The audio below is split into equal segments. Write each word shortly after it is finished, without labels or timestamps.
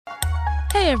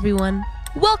Hey everyone,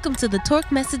 welcome to the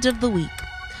Torque Message of the Week.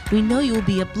 We know you will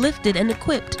be uplifted and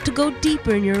equipped to go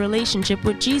deeper in your relationship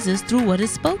with Jesus through what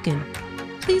is spoken.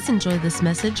 Please enjoy this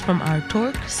message from our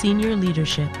Torque senior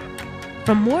leadership.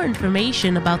 For more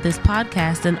information about this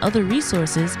podcast and other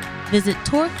resources, visit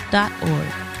torque.org.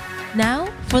 Now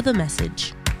for the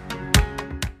message.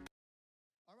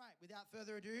 All right, without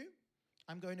further ado,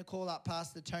 I'm going to call up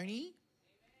Pastor Tony.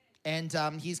 And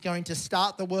he's going to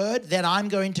start the word. Then I'm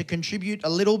going to contribute a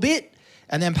little bit.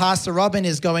 And then Pastor Robin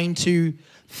is going to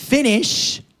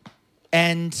finish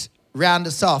and round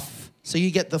us off. So you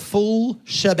get the full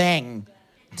shebang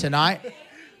tonight.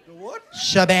 The what?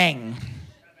 Shebang.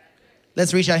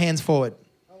 Let's reach our hands forward.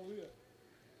 Hallelujah.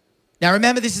 Now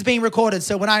remember, this is being recorded.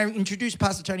 So when I introduce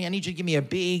Pastor Tony, I need you to give me a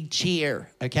big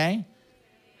cheer, okay?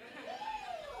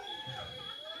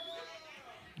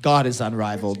 God is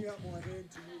unrivaled.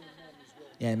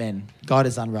 Amen. God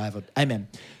is unrivaled. Amen.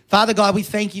 Father God, we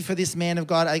thank you for this man of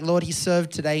God. Lord, he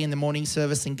served today in the morning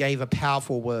service and gave a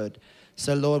powerful word.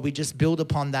 So, Lord, we just build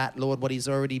upon that, Lord, what he's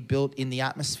already built in the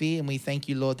atmosphere. And we thank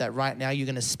you, Lord, that right now you're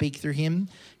going to speak through him.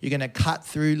 You're going to cut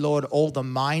through, Lord, all the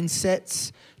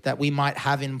mindsets that we might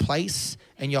have in place.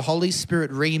 And your Holy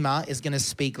Spirit, Rhema, is going to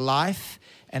speak life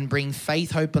and bring faith,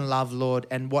 hope, and love, Lord.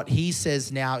 And what he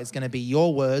says now is going to be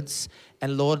your words.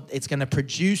 And Lord, it's going to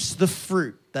produce the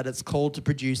fruit that it's called to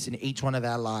produce in each one of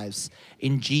our lives.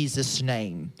 In Jesus'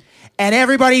 name. And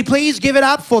everybody, please give it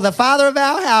up for the father of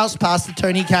our house, Pastor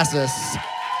Tony Cassis.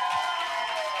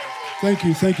 Thank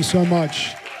you. Thank you so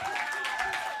much.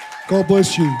 God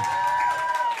bless you.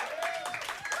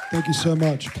 Thank you so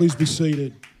much. Please be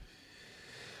seated.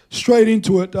 Straight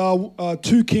into it,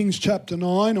 2 Kings chapter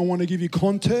 9. I want to give you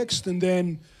context, and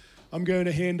then I'm going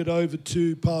to hand it over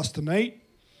to Pastor Nate.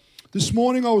 This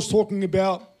morning I was talking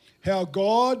about how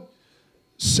God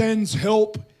sends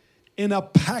help in a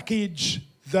package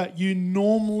that you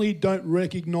normally don't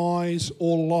recognize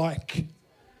or like.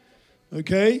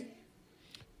 Okay?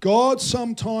 God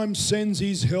sometimes sends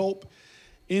his help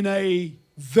in a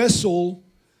vessel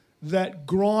that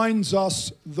grinds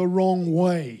us the wrong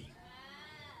way.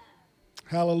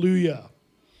 Hallelujah.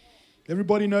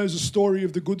 Everybody knows the story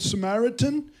of the Good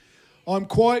Samaritan. I'm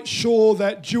quite sure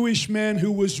that Jewish man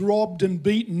who was robbed and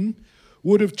beaten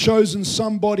would have chosen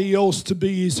somebody else to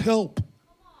be his help.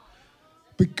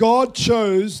 But God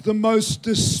chose the most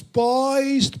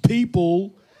despised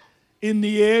people in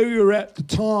the area at the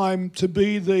time to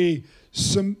be the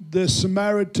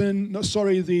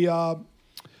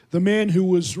man who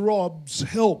was robbed's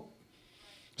help.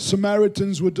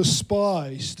 Samaritans were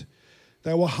despised.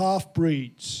 They were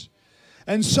half-breeds.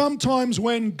 And sometimes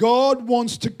when God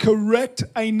wants to correct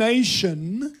a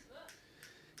nation,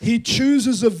 he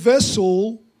chooses a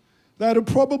vessel that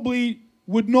probably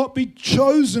would not be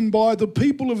chosen by the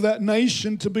people of that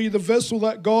nation to be the vessel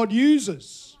that God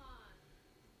uses.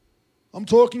 I'm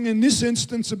talking in this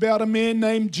instance about a man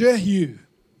named Jehu.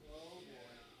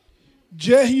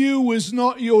 Jehu was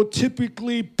not your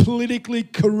typically politically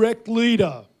correct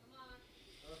leader.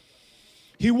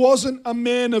 He wasn't a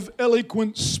man of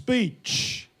eloquent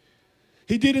speech.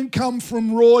 He didn't come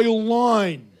from royal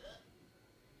line.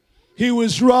 He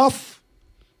was rough,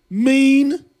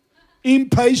 mean,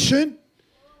 impatient,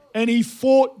 and he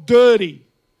fought dirty.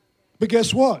 But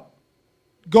guess what?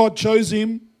 God chose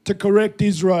him to correct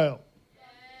Israel.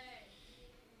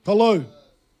 Hello.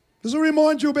 Does it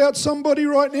remind you about somebody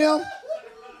right now?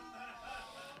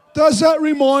 Does that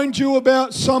remind you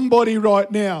about somebody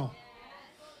right now?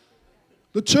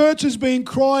 The church has been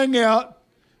crying out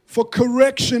for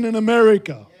correction in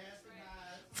America.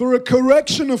 For a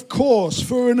correction of course,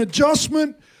 for an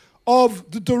adjustment of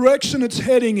the direction it's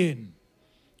heading in.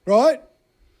 Right?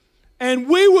 And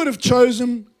we would have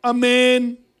chosen a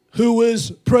man who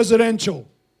was presidential.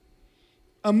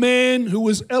 A man who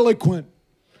was eloquent.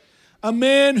 A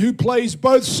man who plays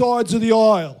both sides of the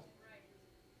aisle.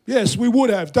 Yes, we would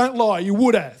have. Don't lie, you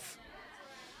would have.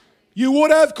 You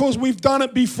would have because we've done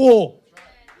it before.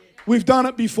 We've done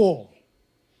it before.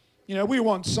 You know, we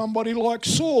want somebody like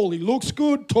Saul. He looks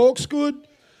good, talks good.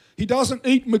 He doesn't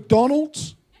eat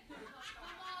McDonald's.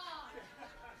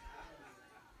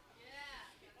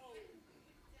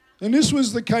 And this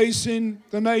was the case in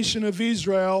the nation of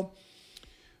Israel.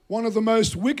 One of the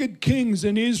most wicked kings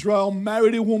in Israel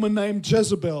married a woman named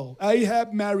Jezebel.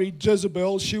 Ahab married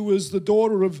Jezebel. She was the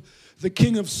daughter of the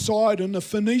king of Sidon, a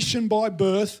Phoenician by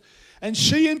birth. And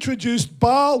she introduced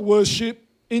Baal worship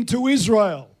into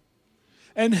Israel,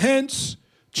 and hence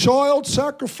child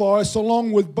sacrifice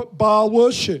along with Baal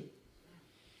worship.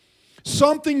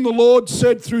 Something the Lord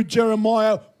said through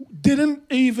Jeremiah didn't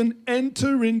even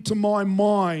enter into my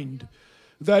mind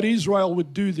that Israel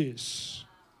would do this.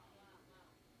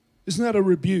 Isn't that a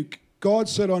rebuke? God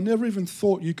said, I never even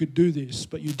thought you could do this,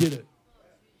 but you did it.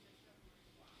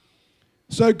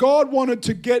 So God wanted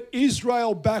to get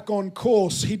Israel back on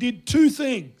course. He did two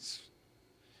things.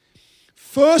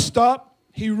 First up,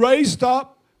 he raised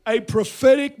up a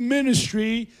prophetic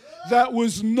ministry that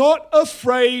was not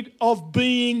afraid of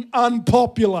being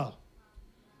unpopular.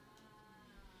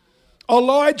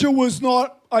 Elijah was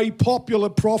not a popular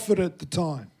prophet at the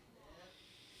time.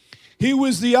 He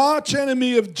was the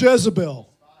archenemy of Jezebel.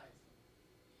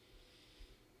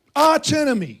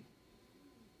 Archenemy.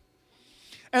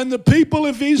 And the people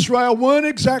of Israel weren't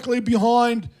exactly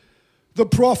behind the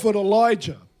prophet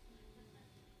Elijah.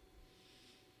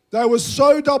 They were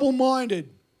so double-minded.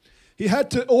 He had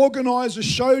to organize a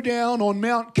showdown on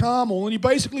Mount Carmel, and he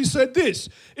basically said this: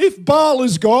 if Baal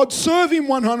is God, serve him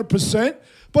 100%,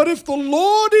 but if the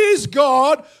Lord is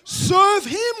God, serve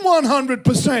him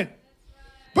 100%.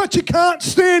 But you can't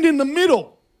stand in the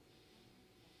middle.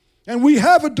 And we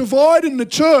have a divide in the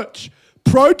church,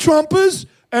 pro-Trumpers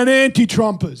and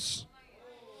anti-Trumpers.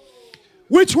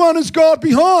 Which one is God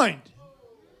behind?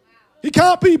 He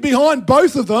can't be behind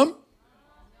both of them.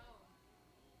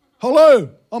 Hello,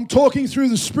 I'm talking through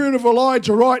the spirit of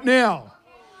Elijah right now.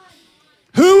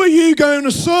 Who are you going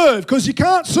to serve? Because you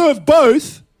can't serve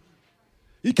both.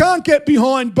 You can't get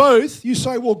behind both. You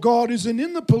say, well, God isn't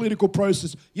in the political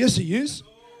process. Yes, he is.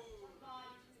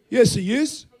 Yes, he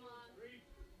is.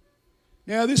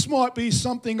 Now, this might be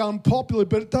something unpopular,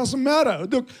 but it doesn't matter.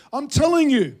 Look, I'm telling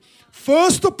you,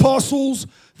 first apostles,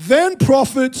 then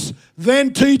prophets,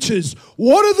 then teachers.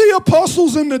 What are the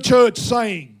apostles in the church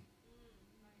saying?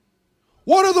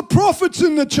 What are the prophets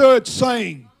in the church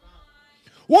saying?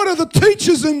 What are the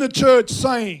teachers in the church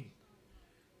saying?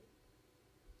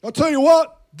 I'll tell you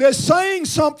what, they're saying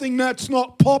something that's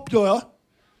not popular,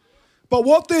 but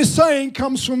what they're saying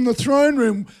comes from the throne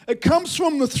room. It comes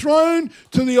from the throne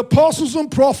to the apostles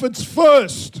and prophets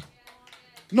first,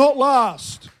 not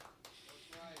last.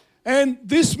 And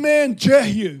this man,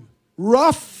 Jehu,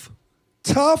 rough,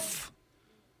 tough.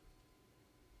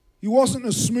 He wasn't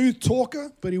a smooth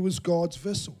talker, but he was God's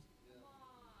vessel.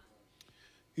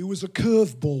 He was a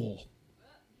curveball.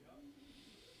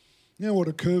 You know what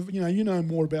a curve? You know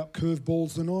more about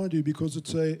curveballs than I do, because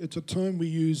it's a term we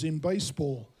use in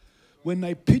baseball. When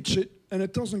they pitch it and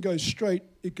it doesn't go straight,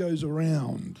 it goes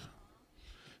around,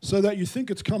 so that you think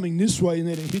it's coming this way and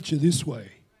then it hits you this way.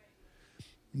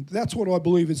 That's what I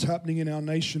believe is happening in our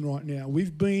nation right now.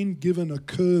 We've been given a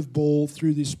curveball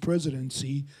through this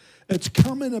presidency. It's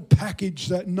come in a package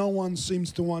that no one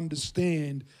seems to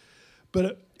understand,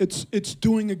 but it's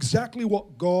doing exactly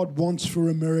what God wants for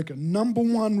America. Number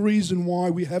one reason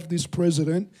why we have this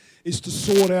president is to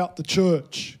sort out the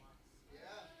church.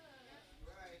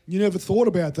 You never thought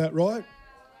about that, right?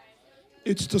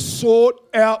 It's to sort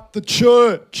out the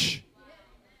church.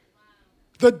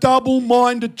 The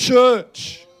double-minded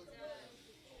church.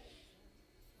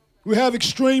 We have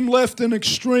extreme left and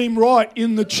extreme right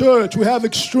in the church. We have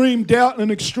extreme doubt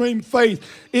and extreme faith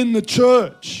in the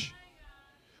church.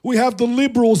 We have the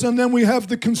liberals and then we have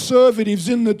the conservatives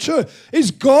in the church.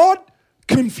 Is God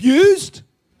confused?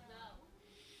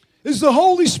 Is the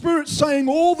Holy Spirit saying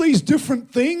all these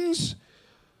different things?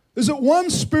 Is it one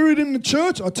spirit in the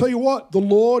church? I tell you what, the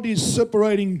Lord is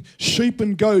separating sheep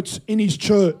and goats in his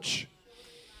church.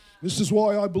 This is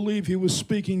why I believe he was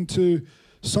speaking to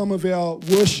some of our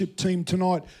worship team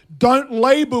tonight. Don't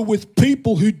labor with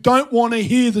people who don't want to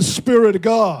hear the Spirit of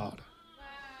God.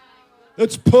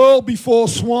 It's pearl before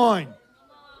swine.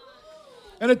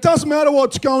 And it doesn't matter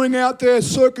what's going out there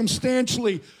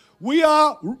circumstantially. We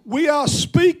are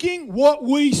speaking what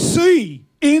we see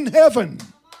in heaven.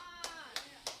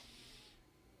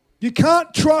 You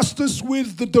can't trust us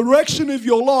with the direction of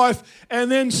your life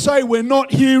and then say we're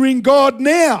not hearing God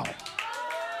now.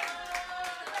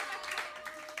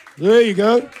 There you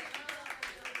go.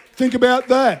 Think about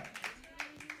that.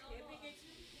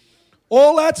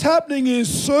 All that's happening is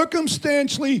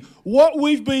circumstantially what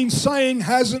we've been saying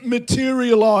hasn't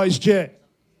materialized yet.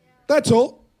 That's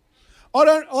all.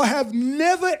 I have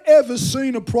never ever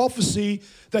seen a prophecy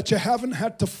that you haven't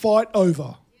had to fight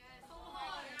over.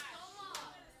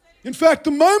 In fact,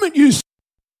 the moment you say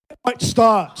it, fight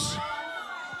starts.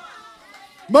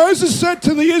 Moses said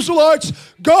to the Israelites,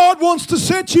 God wants to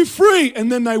set you free.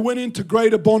 And then they went into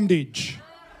greater bondage.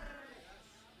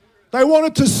 They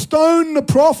wanted to stone the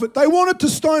prophet. They wanted to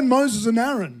stone Moses and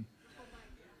Aaron.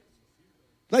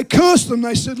 They cursed them.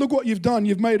 They said, look what you've done.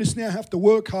 You've made us now have to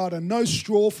work harder. No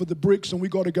straw for the bricks, and we've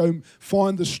got to go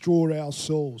find the straw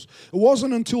ourselves. It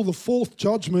wasn't until the fourth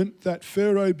judgment that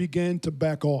Pharaoh began to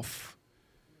back off.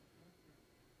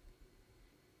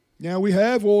 Now, we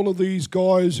have all of these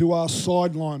guys who are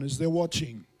sideliners. They're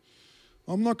watching.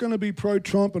 I'm not going to be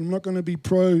pro-Trump and I'm not going to be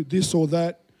pro this or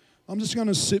that. I'm just going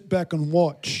to sit back and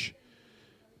watch.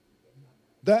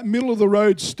 That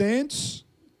middle-of-the-road stance,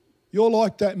 you're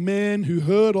like that man who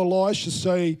heard Elisha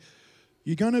say,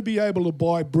 you're going to be able to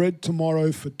buy bread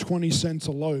tomorrow for 20 cents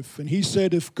a loaf. And he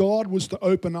said, if God was to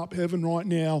open up heaven right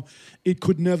now, it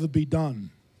could never be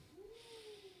done.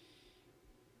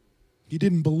 He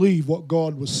didn't believe what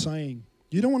God was saying.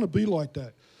 You don't want to be like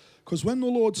that. Because when the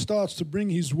Lord starts to bring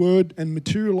his word and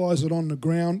materialize it on the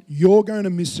ground, you're going to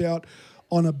miss out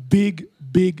on a big,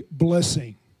 big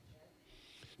blessing.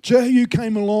 Jehu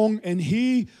came along and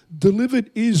he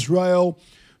delivered Israel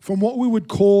from what we would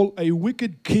call a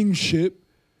wicked kingship.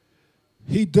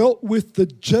 He dealt with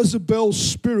the Jezebel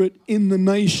spirit in the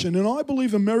nation. And I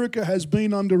believe America has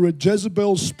been under a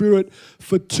Jezebel spirit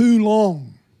for too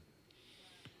long.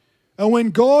 And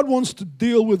when God wants to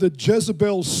deal with a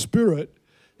Jezebel spirit,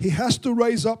 he has to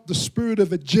raise up the spirit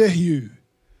of a Jehu.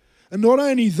 And not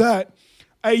only that,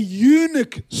 a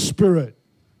eunuch spirit.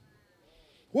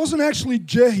 It wasn't actually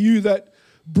Jehu that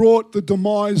brought the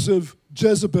demise of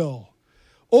Jezebel.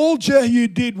 All Jehu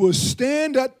did was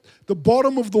stand at the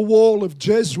bottom of the wall of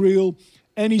Jezreel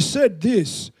and he said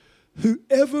this,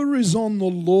 whoever is on the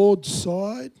Lord's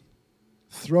side,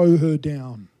 throw her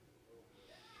down.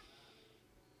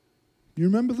 You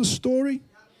remember the story?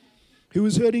 He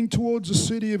was heading towards the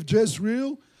city of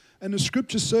Jezreel, and the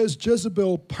scripture says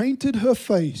Jezebel painted her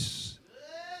face.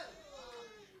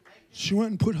 She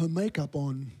went and put her makeup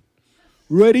on,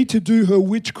 ready to do her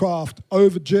witchcraft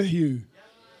over Jehu.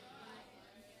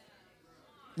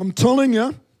 I'm telling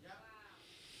you.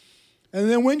 And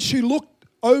then when she looked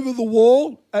over the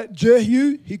wall at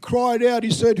Jehu, he cried out,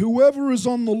 he said, whoever is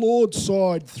on the Lord's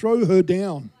side, throw her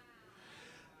down.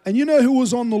 And you know who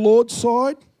was on the Lord's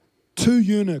side? 2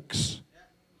 eunuchs.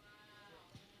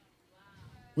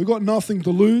 We got nothing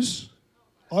to lose.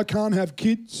 I can't have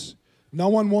kids. No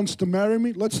one wants to marry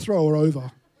me. Let's throw her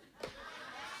over.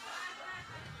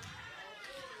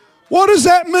 What does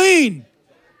that mean?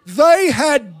 They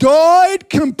had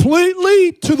died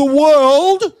completely to the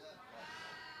world.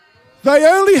 They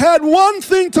only had one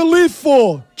thing to live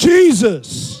for,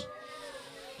 Jesus.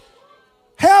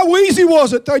 How easy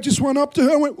was it? They just went up to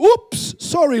her and went, oops,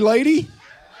 sorry, lady.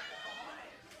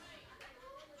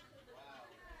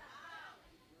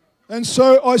 And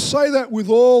so I say that with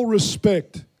all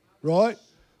respect, right?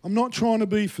 I'm not trying to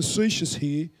be facetious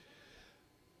here.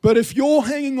 But if you're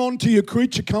hanging on to your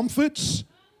creature comforts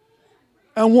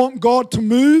and want God to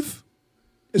move,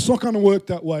 it's not going to work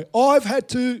that way. I've had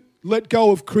to let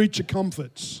go of creature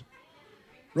comforts,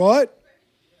 right?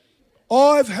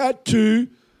 I've had to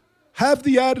have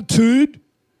the attitude,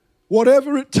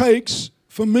 whatever it takes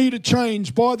for me to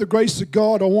change by the grace of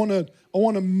God, I want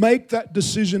to make that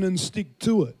decision and stick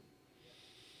to it.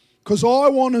 Because I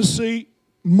want to see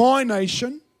my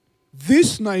nation,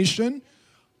 this nation,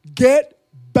 get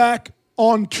back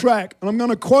on track. And I'm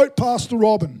going to quote Pastor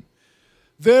Robin.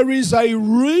 There is a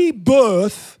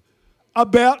rebirth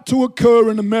about to occur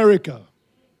in America.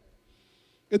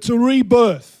 It's a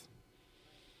rebirth.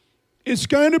 It's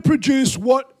going to produce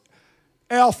what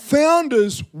our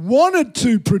founders wanted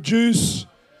to produce,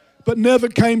 but never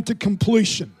came to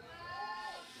completion.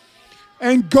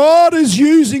 And God is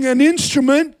using an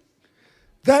instrument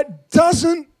that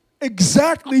doesn't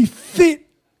exactly fit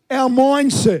our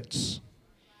mindsets.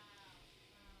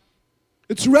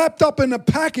 It's wrapped up in a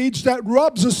package that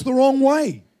rubs us the wrong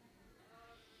way.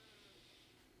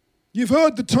 You've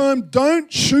heard the term,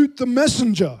 don't shoot the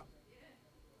messenger,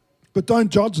 but don't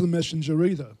judge the messenger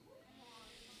either.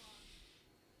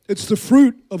 It's the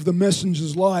fruit of the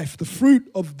messenger's life, the fruit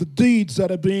of the deeds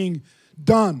that are being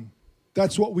done.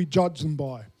 That's what we judge them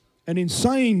by. And in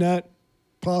saying that,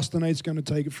 Pastor Nate's going to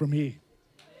take it from here.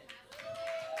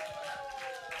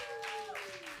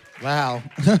 Wow.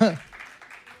 That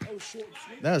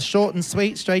was short and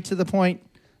sweet, straight to the point,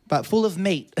 but full of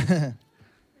meat.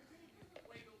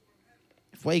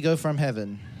 Fuego from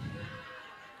heaven.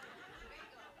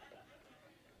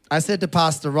 I said to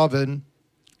Pastor Robin,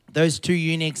 those 2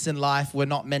 eunuchs in life were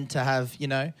not meant to have,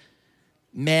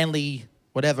 manly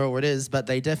whatever it is, but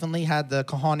they definitely had the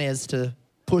cojones to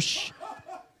push.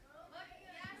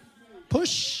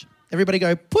 Push. Everybody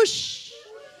go, push.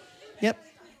 Yep,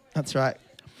 that's right.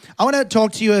 I want to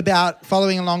talk to you about,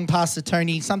 following along Pastor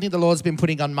Tony, something the Lord's been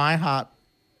putting on my heart.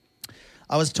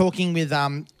 I was talking with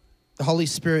the Holy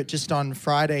Spirit just on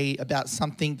Friday about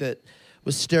something that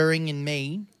was stirring in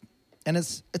me. And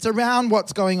it's around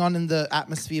what's going on in the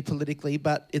atmosphere politically,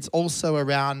 but it's also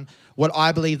around what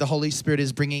I believe the Holy Spirit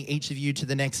is bringing each of you to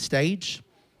the next stage.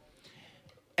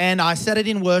 And I said it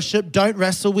in worship, don't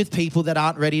wrestle with people that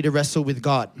aren't ready to wrestle with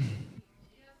God.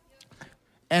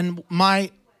 And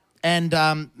my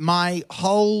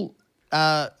whole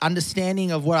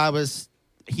understanding of what I was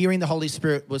hearing the Holy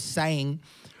Spirit was saying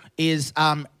is,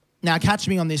 now catch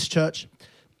me on this, church,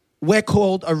 we're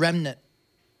called a remnant,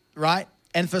 right?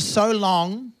 And for so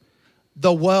long,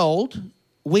 the world,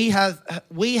 we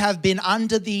have been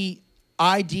under the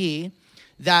idea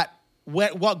that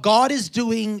what God is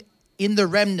doing in the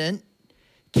remnant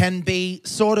can be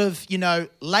sort of,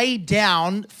 laid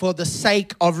down for the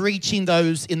sake of reaching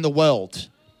those in the world.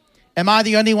 Am I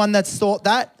the only one that's thought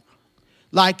that?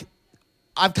 Like,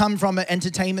 I've come from an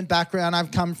entertainment background.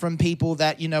 I've come from people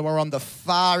that, are on the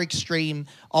far extreme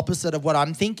opposite of what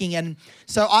I'm thinking. And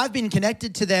so I've been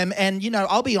connected to them. And,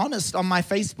 I'll be honest, on my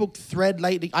Facebook thread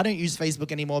lately, I don't use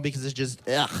Facebook anymore because it's just,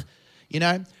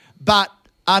 But,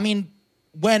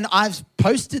 when I've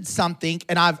posted something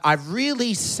and I've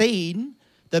really seen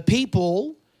the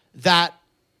people that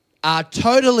are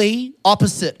totally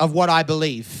opposite of what I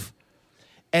believe.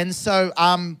 And so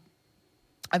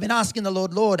I've been asking the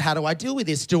Lord, how do I deal with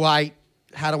this?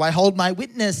 How do I hold my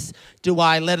witness? Do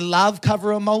I let love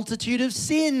cover a multitude of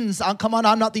sins? Oh, come on,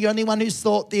 I'm not the only one who's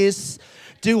thought this.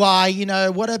 Do I,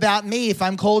 what about me? If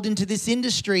I'm called into this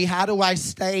industry, how do I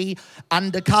stay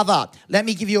undercover? Let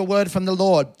me give you a word from the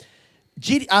Lord.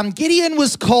 Gideon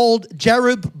was called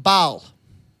Jerub-Baal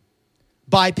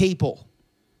by people,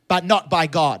 but not by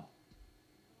God.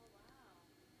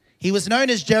 He was known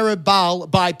as Jerub-Baal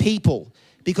by people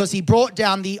because he brought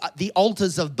down the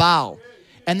altars of Baal.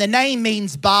 And the name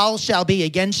means Baal shall be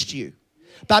against you.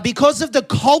 But because of the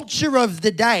culture of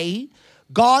the day,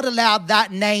 God allowed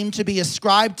that name to be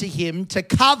ascribed to him to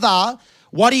cover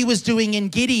what he was doing in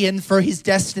Gideon for his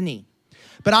destiny.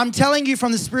 But I'm telling you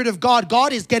from the Spirit of God,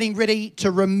 God is getting ready to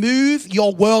remove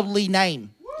your worldly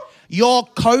name. Your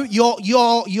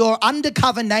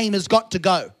undercover name has got to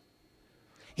go.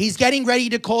 He's getting ready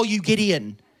to call you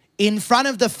Gideon in front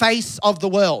of the face of the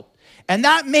world. And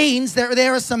that means that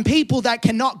there are some people that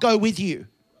cannot go with you.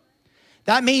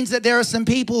 That means that there are some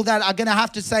people that are going to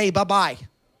have to say bye-bye.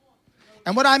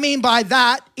 And what I mean by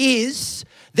that is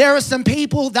there are some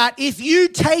people that if you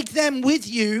take them with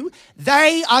you,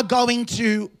 they are going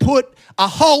to put a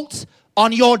halt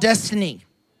on your destiny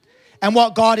and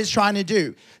what God is trying to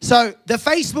do. So the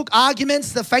Facebook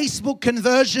arguments, the Facebook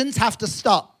conversions have to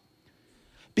stop.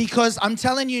 Because I'm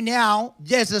telling you now,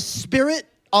 there's a spirit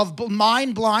of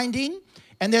mind blinding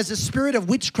and there's a spirit of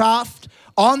witchcraft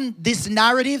on this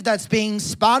narrative that's being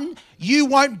spun. You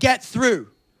won't get through.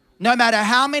 No matter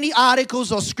how many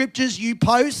articles or scriptures you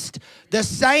post, the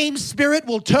same spirit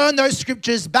will turn those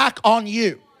scriptures back on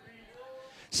you.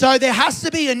 So there has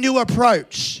to be a new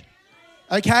approach.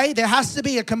 Okay? There has to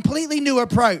be a completely new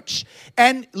approach.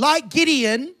 And like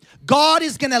Gideon, God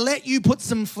is going to let you put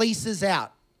some fleeces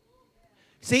out.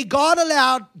 See, God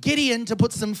allowed Gideon to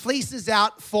put some fleeces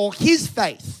out for his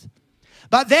faith.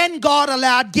 But then God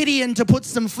allowed Gideon to put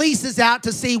some fleeces out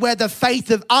to see where the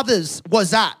faith of others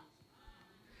was at.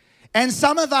 And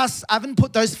some of us haven't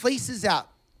put those fleeces out.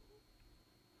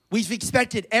 We've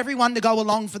expected everyone to go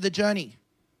along for the journey.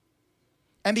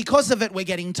 And because of it, we're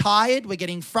getting tired, we're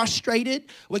getting frustrated,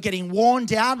 we're getting worn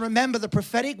down. Remember, the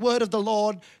prophetic word of the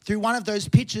Lord through one of those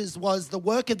pictures was the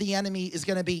work of the enemy is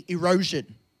going to be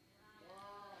erosion.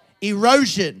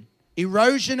 Erosion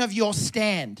of your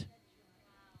stand,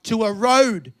 to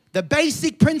erode the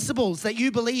basic principles that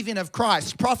you believe in of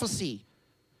Christ, prophecy,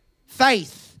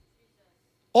 faith.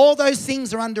 All those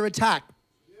things are under attack.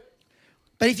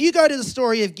 But if you go to the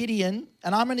story of Gideon,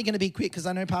 and I'm only going to be quick because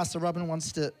I know Pastor Robin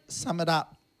wants to sum it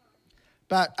up.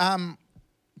 But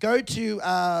go to,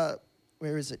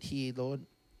 where is it here, Lord?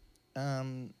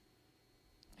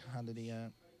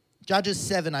 Hallelujah. Judges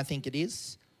 7, I think it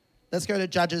is. Let's go to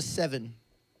Judges 7.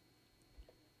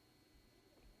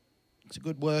 It's a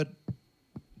good word,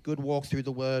 good walk through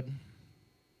the word.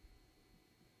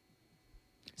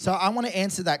 So I want to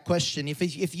answer that question.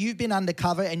 If you've been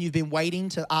undercover and you've been waiting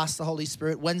to ask the Holy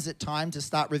Spirit, when's it time to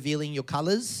start revealing your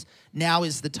colors? Now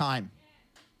is the time.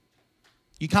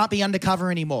 You can't be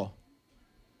undercover anymore.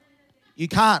 You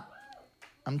can't.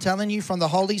 I'm telling you from the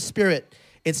Holy Spirit,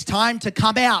 it's time to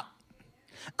come out.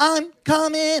 I'm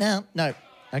coming out. No,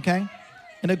 okay?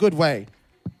 In a good way.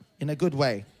 In a good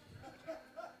way.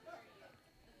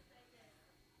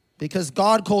 Because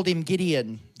God called him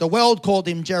Gideon. The world called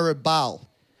him Jerub-Baal.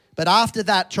 But after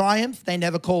that triumph, they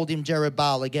never called him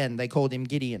Jerub-Baal again. They called him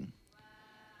Gideon.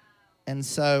 And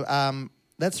so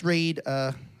let's read,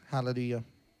 hallelujah.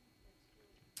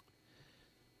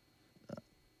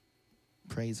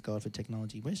 Praise God for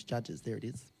technology. Where's Judges? There it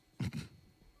is.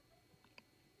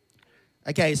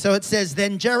 Okay, so it says,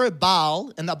 then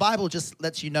Jerubbaal, and the Bible just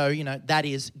lets you know, that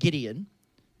is Gideon.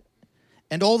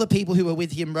 And all the people who were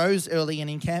with him rose early and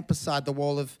encamped beside the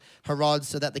wall of Harod,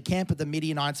 so that the camp of the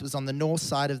Midianites was on the north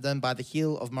side of them by the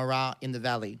hill of Morah in the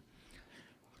valley.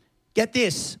 Get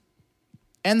this.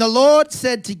 And the Lord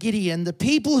said to Gideon, the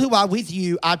people who are with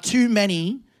you are too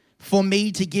many for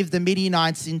me to give the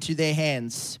Midianites into their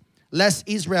hands, lest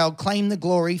Israel claim the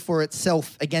glory for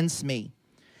itself against me,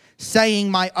 saying,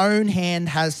 my own hand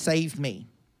has saved me.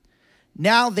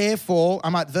 Now therefore,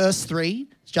 I'm at verse 3,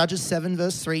 Judges 7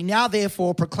 verse 3. Now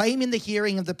therefore proclaim in the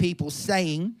hearing of the people,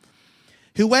 saying,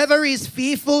 whoever is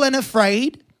fearful and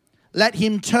afraid, let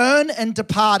him turn and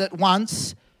depart at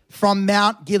once from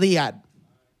Mount Gilead.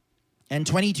 And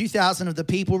 22,000 of the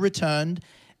people returned,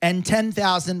 and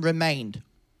 10,000 remained.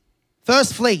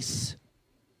 First fleece.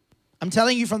 I'm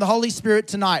telling you from the Holy Spirit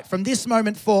tonight, from this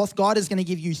moment forth, God is going to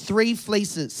give you 3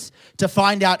 fleeces to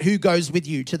find out who goes with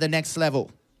you to the next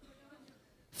level.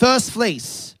 First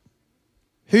fleece.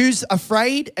 Who's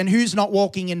afraid and who's not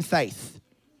walking in faith?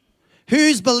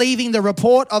 Who's believing the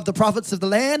report of the prophets of the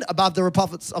land above the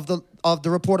reports of the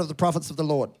report of the prophets of the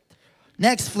Lord?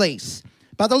 Next fleece.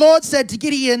 But the Lord said to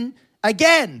Gideon,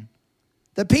 again,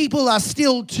 the people are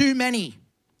still too many.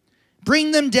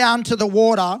 Bring them down to the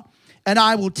water, and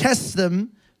I will test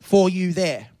them for you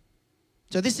there.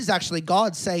 So this is actually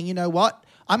God saying, you know what?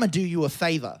 I'm going to do you a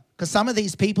favor. Because some of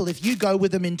these people, if you go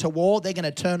with them into war, they're going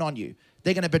to turn on you.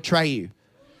 They're going to betray you.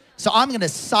 So I'm going to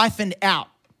siphon out.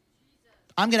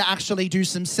 I'm going to actually do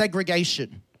some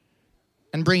segregation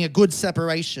and bring a good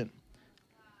separation.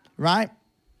 Right?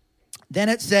 Then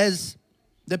it says,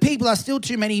 the people are still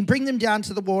too many. Bring them down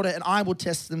to the water, and I will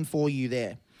test them for you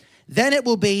there. Then it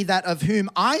will be that of whom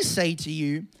I say to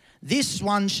you, this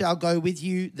one shall go with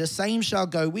you, the same shall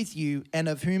go with you, and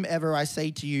of whomever I say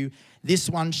to you, this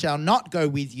one shall not go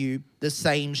with you, the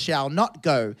same shall not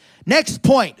go. Next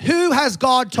point, who has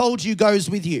God told you goes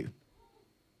with you?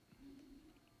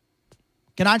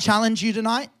 Can I challenge you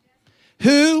tonight?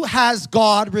 Who has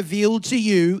God revealed to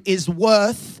you is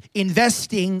worth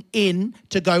investing in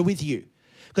to go with you?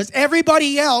 Because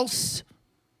everybody else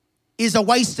is a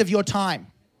waste of your time.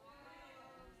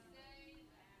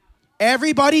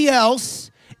 Everybody else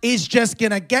is just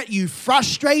going to get you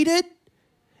frustrated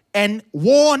and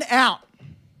worn out.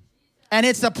 And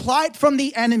it's a plight from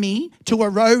the enemy to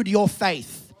erode your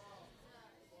faith.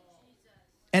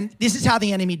 And this is how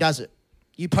the enemy does it.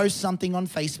 You post something on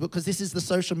Facebook, because this is the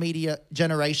social media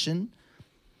generation,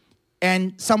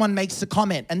 and someone makes a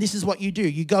comment, and this is what you do.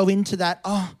 You go into that,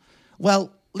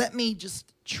 let me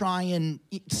just try and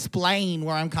explain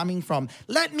where I'm coming from.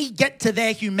 Let me get to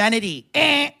their humanity.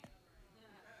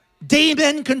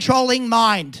 Demon controlling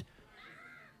mind.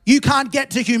 You can't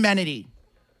get to humanity.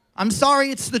 I'm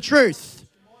sorry, it's the truth.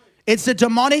 It's a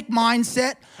demonic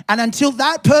mindset, and until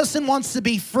that person wants to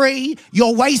be free,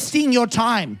 you're wasting your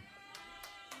time.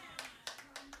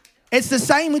 It's the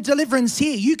same with deliverance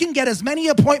here. You can get as many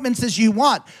appointments as you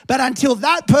want, but until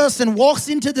that person walks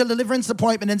into the deliverance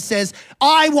appointment and says,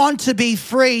 I want to be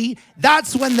free,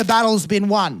 that's when the battle's been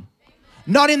won.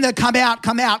 Not in the come out,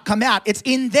 come out, come out. It's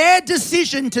in their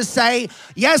decision to say,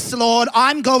 yes, Lord,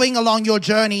 I'm going along your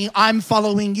journey. I'm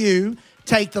following you.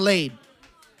 Take the lead.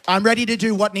 I'm ready to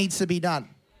do what needs to be done.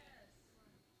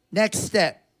 Next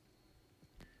step.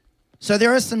 So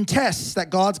there are some tests that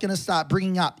God's going to start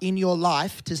bringing up in your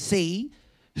life to see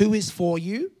who is for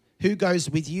you, who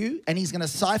goes with you, and he's going to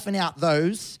siphon out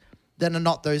those that are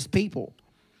not those people.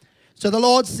 So the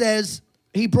Lord says,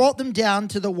 he brought them down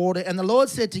to the water, and the Lord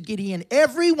said to Gideon,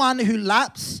 everyone who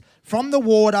laps from the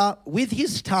water with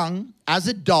his tongue, as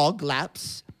a dog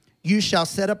laps, you shall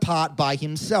set apart by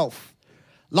himself.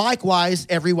 Likewise,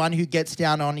 everyone who gets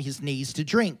down on his knees to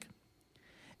drink.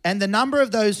 And the number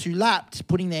of those who lapped,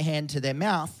 putting their hand to their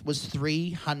mouth, was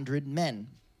 300 men.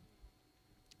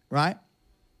 Right?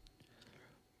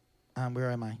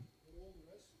 Where am I?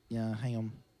 Yeah, hang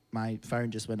on. My phone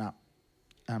just went up.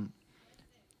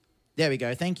 There we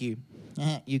go. Thank you.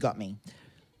 You got me.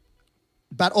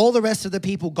 But all the rest of the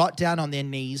people got down on their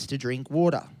knees to drink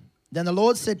water. Then the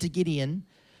Lord said to Gideon,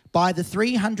 by the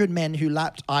 300 men who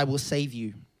lapped, I will save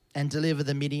you and deliver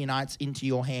the Midianites into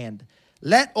your hand.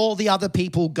 Let all the other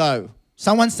people go.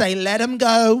 Someone say, let them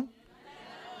go.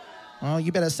 Oh,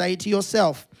 you better say it to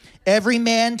yourself. Every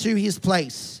man to his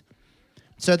place.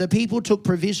 So the people took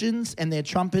provisions and their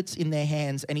trumpets in their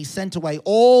hands, and he sent away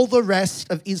all the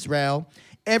rest of Israel,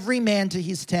 every man to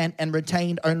his tent, and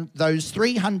retained those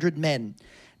 300 men.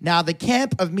 Now the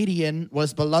camp of Midian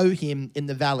was below him in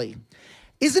the valley.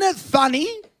 Isn't it funny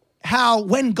how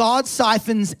when God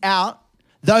siphons out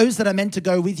those that are meant to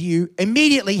go with you,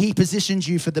 immediately he positions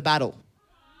you for the battle.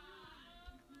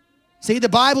 See, the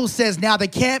Bible says now the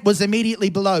camp was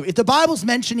immediately below. If the Bible's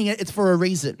mentioning it, it's for a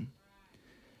reason.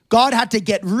 God had to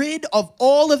get rid of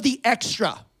all of the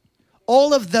extra.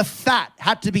 All of the fat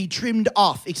had to be trimmed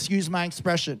off, excuse my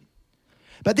expression.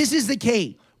 But this is the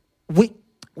key.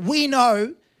 We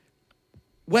know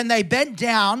when they bent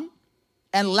down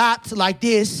and lapped like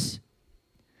this,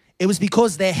 it was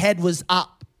because their head was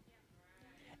up.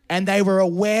 And they were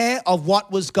aware of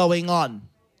what was going on.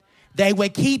 They were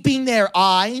keeping their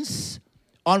eyes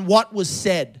on what was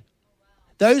said.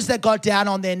 Those that got down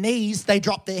on their knees, they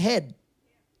dropped their head.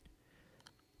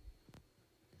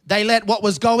 They let what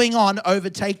was going on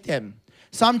overtake them.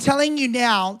 So I'm telling you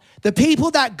now, the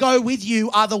people that go with you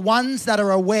are the ones that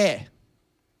are aware.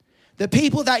 The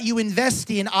people that you invest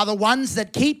in are the ones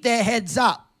that keep their heads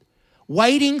up,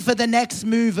 waiting for the next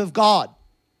move of God,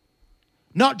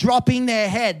 not dropping their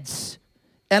heads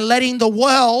and letting the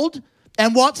world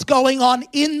and what's going on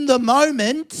in the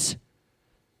moment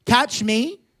catch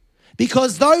me.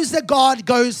 Because those that God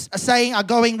goes saying are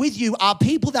going with you are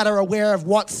people that are aware of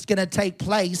what's going to take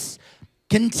place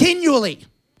continually,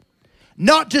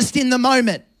 not just in the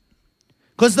moment.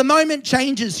 Because the moment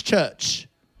changes, church.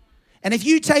 And if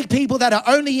you take people that are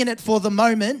only in it for the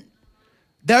moment,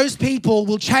 those people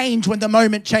will change when the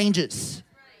moment changes.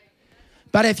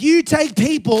 But if you take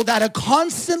people that are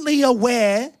constantly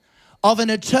aware of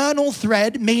an eternal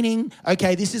thread, meaning,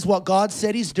 okay, this is what God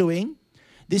said he's doing.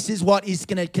 This is what he's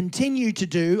going to continue to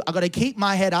do. I've got to keep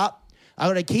my head up. I've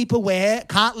got to keep aware.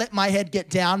 Can't let my head get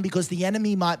down because the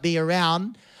enemy might be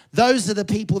around. Those are the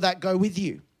people that go with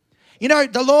you. You know,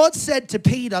 the Lord said to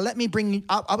Peter, let me bring you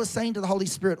up. I was saying to the Holy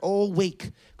Spirit all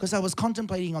week because I was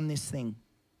contemplating on this thing.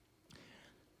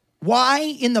 Why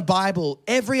in the Bible,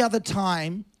 every other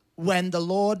time when the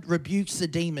Lord rebukes a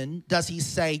demon, does he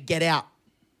say, get out?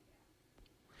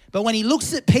 But when he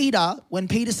looks at Peter, when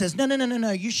Peter says, no,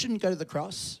 you shouldn't go to the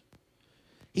cross.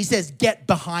 He says, get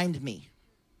behind me.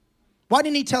 Why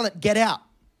didn't he tell it, get out?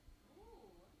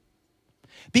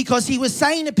 Because he was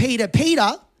saying to Peter,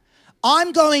 Peter,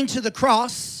 I'm going to the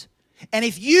cross, and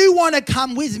if you want to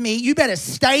come with me, you better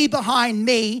stay behind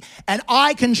me, and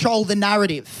I control the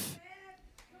narrative.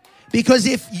 Because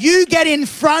if you get in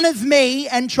front of me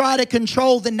and try to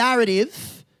control the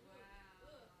narrative,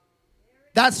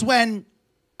 that's when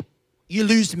you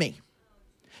lose me.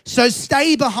 So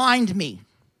stay behind me.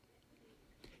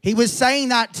 He was saying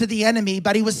that to the enemy,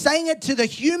 but he was saying it to the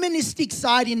humanistic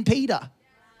side in Peter.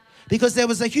 Because there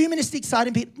was a humanistic side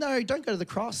in Peter. No, don't go to the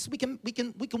cross. We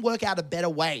can work out a better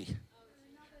way.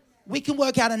 We can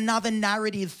work out another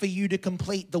narrative for you to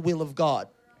complete the will of God.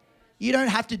 You don't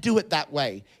have to do it that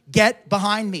way. Get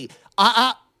behind me.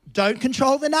 Don't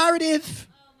control the narrative.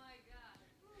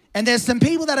 And there's some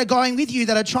people that are going with you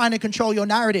that are trying to control your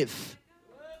narrative.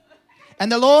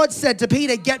 And the Lord said to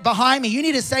Peter, get behind me. You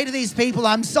need to say to these people,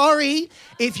 I'm sorry.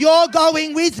 If you're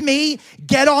going with me,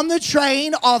 get on the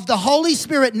train of the Holy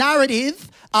Spirit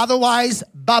narrative. Otherwise,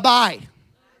 bye-bye.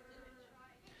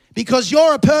 Because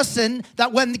you're a person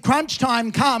that when the crunch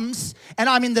time comes and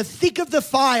I'm in the thick of the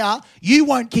fire, you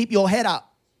won't keep your head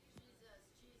up.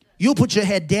 You'll put your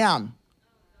head down.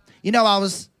 You know, I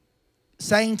was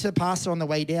saying to Pastor on the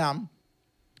way down,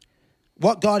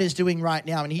 what God is doing right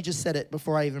now, and he just said it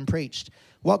before I even preached,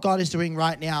 what God is doing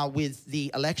right now with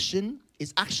the election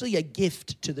is actually a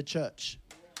gift to the church.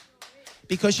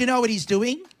 Because you know what he's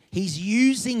doing? He's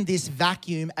using this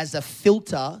vacuum as a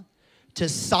filter to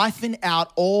siphon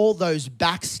out all those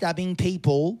backstabbing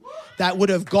people that would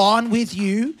have gone with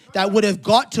you, that would have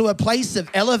got to a place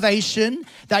of elevation,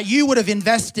 that you would have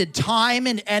invested time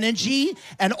and energy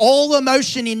and all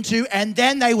emotion into, and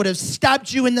then they would have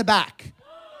stabbed you in the back.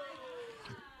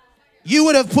 You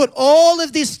would have put all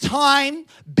of this time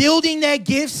building their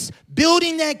gifts,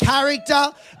 building their character,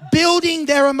 building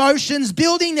their emotions,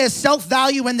 building their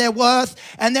self-value and their worth,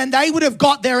 and then they would have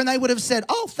got there and they would have said,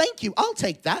 oh, thank you, I'll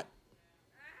take that.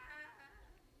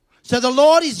 So the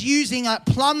Lord is using a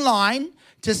plumb line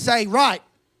to say, right,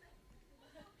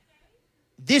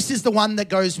 this is the one that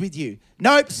goes with you.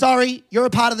 Nope, sorry, you're a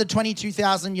part of the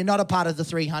 22,000, you're not a part of the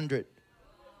 300.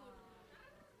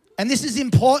 And this is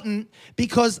important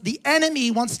because the enemy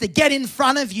wants to get in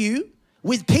front of you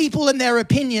with people and their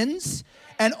opinions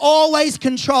and always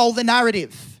control the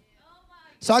narrative.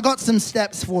 So I got some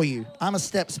steps for you. I'm a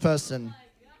steps person.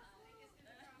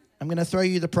 I'm going to throw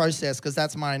you the process because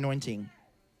that's my anointing.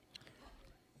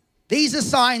 These are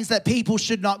signs that people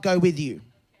should not go with you.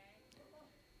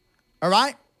 All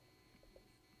right?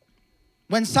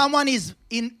 When someone is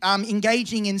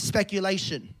engaging in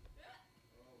speculation,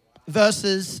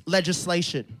 versus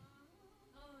legislation.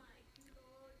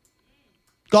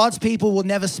 God's people will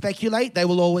never speculate, they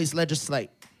will always legislate.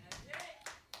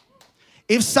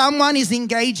 If someone is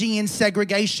engaging in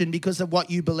segregation because of what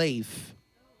you believe,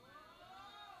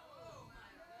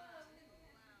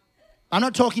 I'm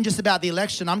not talking just about the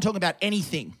election, I'm talking about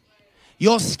anything.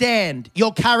 Your stand,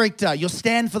 your character, your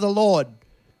stand for the Lord.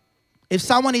 If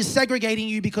someone is segregating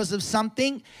you because of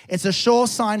something, it's a sure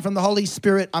sign from the Holy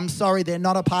Spirit, I'm sorry, they're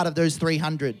not a part of those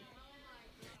 300.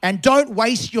 And don't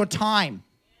waste your time.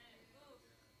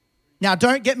 Now,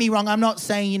 don't get me wrong. I'm not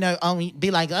saying, only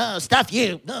be like, oh, stuff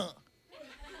you.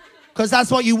 Because that's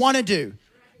what you want to do.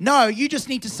 No, you just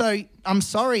need to say, I'm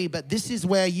sorry, but this is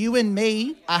where you and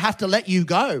me, I have to let you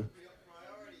go.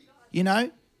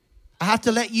 I have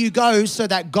to let you go so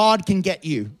that God can get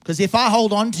you. Because if I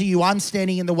hold on to you, I'm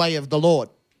standing in the way of the Lord.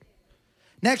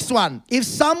 Next one. If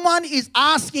someone is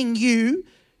asking you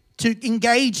to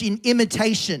engage in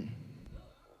imitation,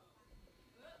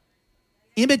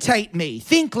 imitate me,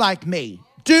 think like me,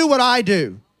 do what I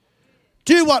do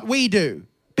what we do,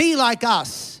 be like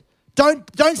us.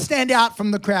 Don't stand out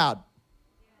from the crowd.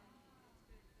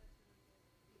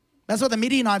 That's what the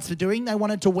Midianites were doing. They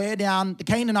wanted to wear down, the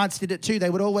Canaanites did it too. They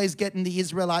would always get in the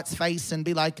Israelites' face and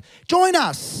be like, join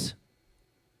us.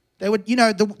 They would,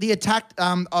 the attack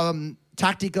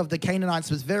tactic of the Canaanites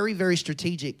was very, very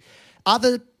strategic.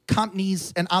 Other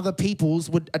companies and other peoples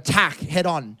would attack head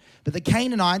on. But the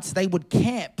Canaanites, they would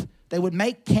camp. They would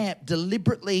make camp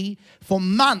deliberately for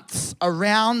months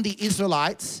around the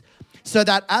Israelites so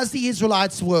that as the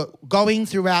Israelites were going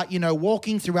throughout,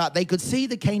 walking throughout, they could see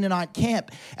the Canaanite camp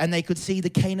and they could see the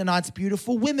Canaanites'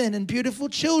 beautiful women and beautiful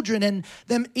children and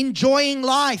them enjoying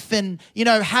life and,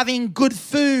 having good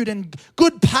food and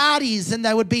good parties, and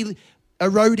they would be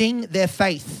eroding their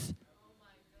faith.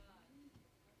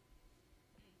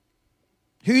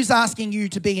 Who's asking you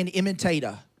to be an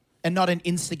imitator and not an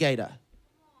instigator?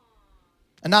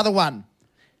 Another one.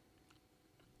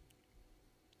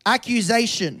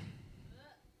 Accusation.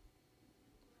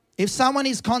 If someone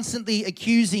is constantly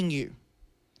accusing you,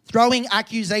 throwing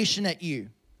accusation at you,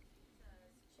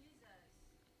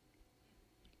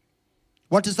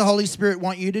 what does the Holy Spirit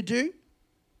want you to do?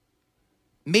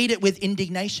 Meet it with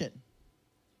indignation,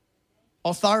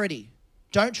 authority.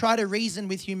 Don't try to reason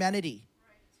with humanity.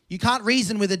 You can't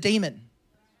reason with a demon.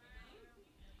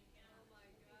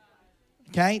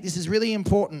 Okay, this is really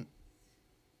important.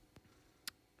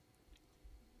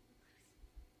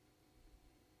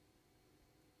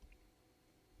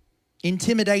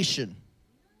 Intimidation.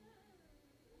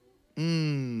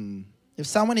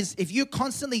 If you're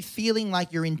constantly feeling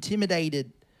like you're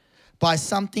intimidated by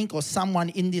something or someone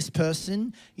in this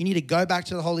person, you need to go back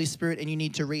to the Holy Spirit and you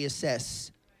need to reassess.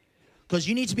 Because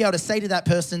you need to be able to say to that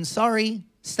person, sorry,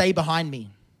 stay behind me.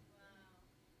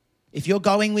 If you're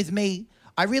going with me,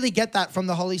 I really get that from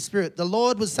the Holy Spirit. The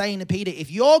Lord was saying to Peter, if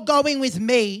you're going with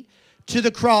me to the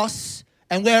cross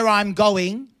and where I'm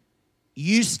going,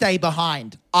 you stay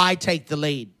behind. I take the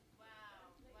lead.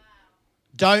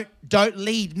 Wow. Don't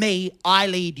lead me, I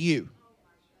lead you.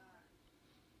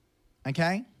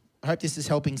 Okay? I hope this is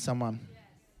helping someone.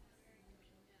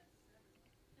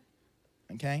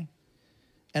 Okay?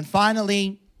 And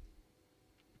finally,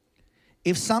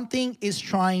 if something is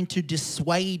trying to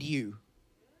dissuade you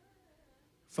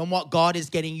from what God is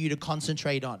getting you to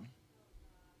concentrate on.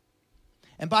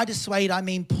 And by dissuade, I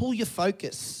mean pull your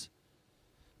focus.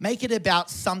 Make it about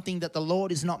something that the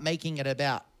Lord is not making it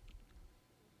about.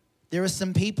 There are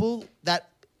some people that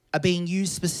are being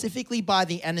used specifically by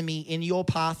the enemy in your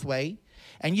pathway,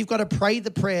 and you've got to pray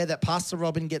the prayer that Pastor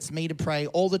Robin gets me to pray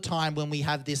all the time when we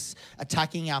have this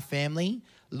attacking our family.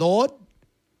 Lord,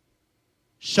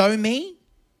 show me,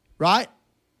 right,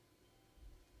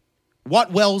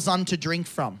 what wells I'm to drink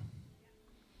from.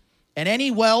 And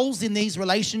any wells in these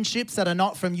relationships that are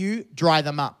not from you, dry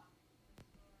them up.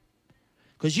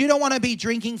 Because you don't want to be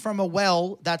drinking from a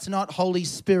well that's not Holy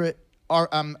Spirit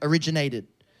originated.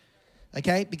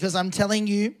 Okay? Because I'm telling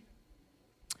you,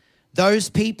 those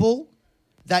people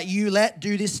that you let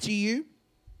do this to you,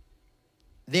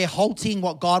 they're halting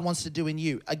what God wants to do in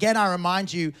you. Again, I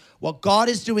remind you, what God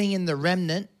is doing in the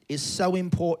remnant is so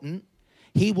important.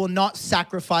 He will not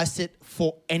sacrifice it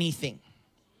for anything.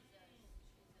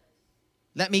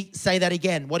 Let me say that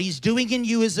again. What he's doing in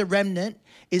you as a remnant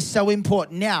is so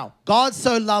important. Now, God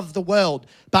so loved the world,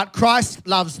 but Christ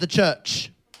loves the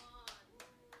church.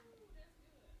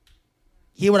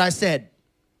 Hear what I said.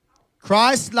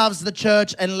 Christ loves the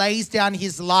church and lays down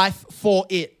his life for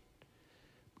it.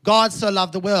 God so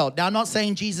loved the world. Now, I'm not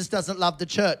saying Jesus doesn't love the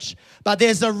church, but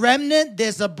there's a remnant,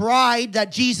 there's a bride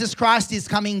that Jesus Christ is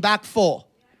coming back for.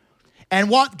 and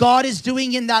what God is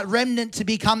doing in that remnant to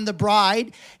become the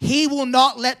bride, he will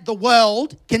not let the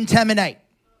world contaminate.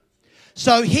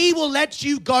 So he will let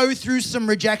you go through some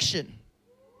rejection.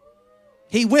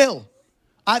 He will.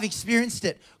 I've experienced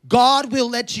it. God will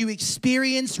let you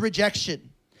experience rejection.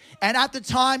 And at the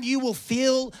time, you will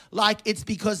feel like it's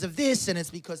because of this, and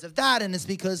it's because of that, and it's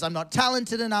because I'm not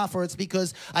talented enough, or it's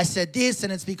because I said this,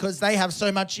 and it's because they have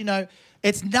so much,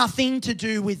 It's nothing to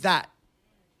do with that.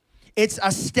 It's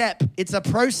a step. It's a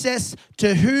process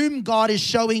to whom God is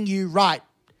showing you, right,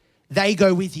 they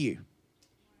go with you.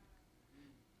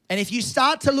 And if you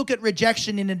start to look at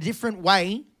rejection in a different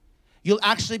way, you'll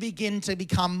actually begin to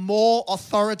become more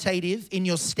authoritative in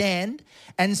your stand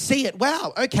and see it.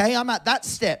 Wow, okay, I'm at that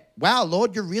step. Wow,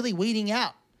 Lord, you're really weeding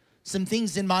out some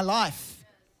things in my life.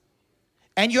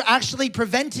 And you're actually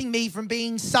preventing me from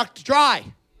being sucked dry.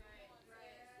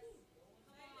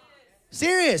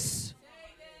 Serious.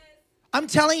 I'm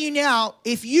telling you now,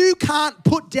 if you can't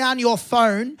put down your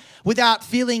phone without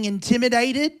feeling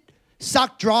intimidated,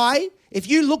 sucked dry, if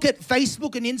you look at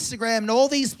Facebook and Instagram and all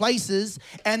these places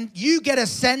and you get a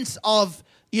sense of,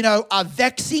 a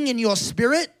vexing in your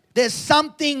spirit, there's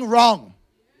something wrong.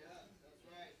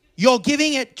 You're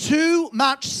giving it too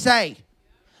much say.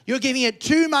 You're giving it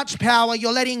too much power.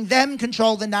 You're letting them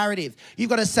control the narrative. You've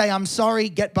got to say, I'm sorry,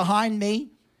 get behind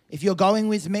me. If you're going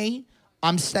with me,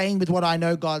 I'm staying with what I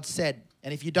know God said.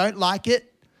 And if you don't like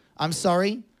it, I'm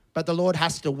sorry, but the Lord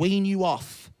has to wean you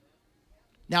off.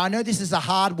 Now, I know this is a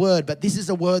hard word, but this is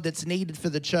a word that's needed for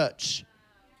the church.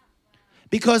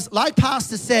 Because like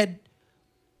Pastor said,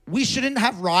 we shouldn't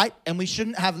have right and we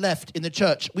shouldn't have left in the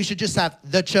church. We should just have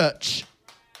the church.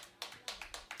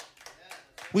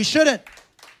 We shouldn't.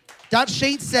 Dutch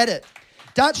Sheets said it.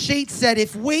 Dutch Sheets said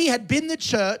if we had been the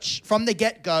church from the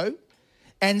get-go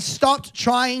and stopped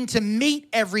trying to meet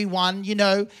everyone,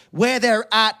 where they're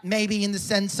at, maybe in the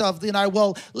sense of,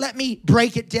 well, let me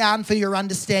break it down for your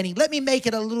understanding. Let me make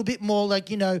it a little bit more like,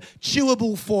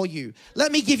 chewable for you.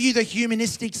 Let me give you the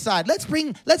humanistic side. Let's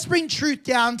bring truth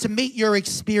down to meet your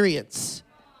experience.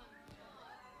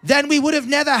 Then we would have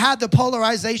never had the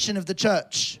polarization of the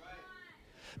church.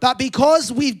 But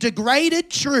because we've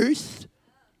degraded truth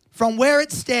from where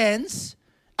it stands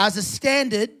as a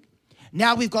standard,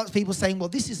 now we've got people saying, well,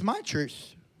 this is my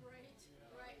truth.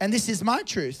 And this is my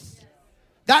truth.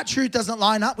 That truth doesn't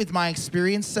line up with my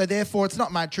experience, so therefore it's not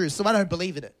my truth, so I don't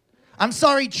believe in it. I'm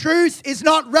sorry, truth is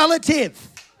not relative.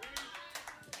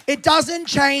 It doesn't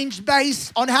change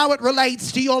based on how it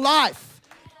relates to your life.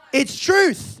 It's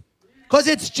truth because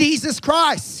it's Jesus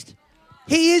Christ.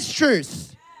 He is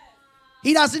truth.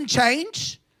 He doesn't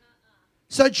change.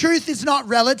 So truth is not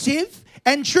relative.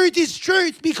 And truth is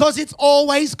truth because it's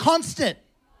always constant.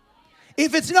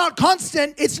 If it's not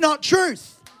constant, it's not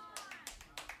truth.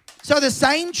 So the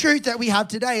same truth that we have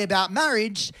today about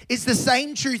marriage is the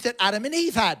same truth that Adam and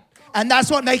Eve had. And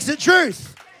that's what makes it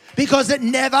truth. Because it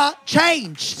never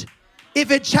changed.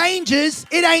 If it changes,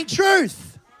 it ain't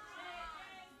truth.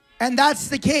 And that's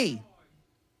the key.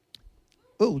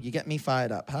 Oh, you get me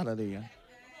fired up. Hallelujah.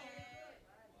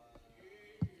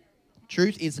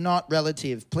 Truth is not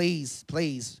relative. Please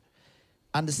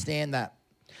understand that.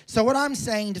 So what I'm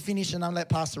saying to finish, and I'll let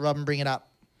Pastor Robin bring it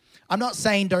up. I'm not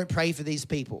saying don't pray for these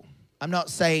people. I'm not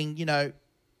saying,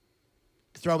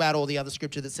 throw out all the other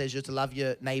scripture that says you're to love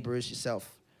your neighbor as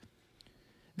yourself.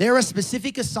 There are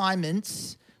specific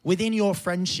assignments within your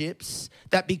friendships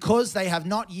that because they have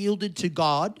not yielded to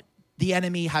God, the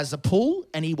enemy has a pull,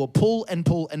 and he will pull and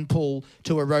pull and pull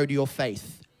to erode your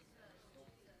faith.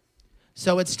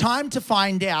 So it's time to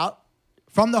find out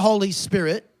from the Holy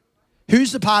Spirit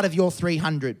who's a part of your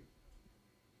 300.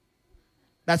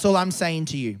 That's all I'm saying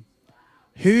to you.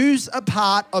 Who's a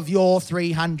part of your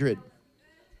 300?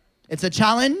 It's a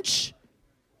challenge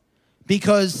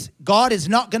because God is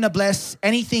not going to bless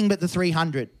anything but the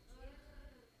 300.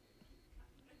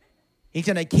 He's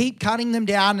going to keep cutting them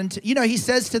down. And, he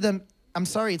says to them, I'm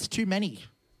sorry, it's too many.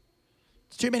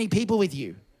 It's too many people with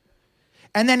you.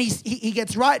 And then he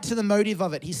gets right to the motive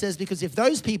of it. He says, because if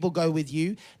those people go with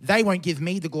you, they won't give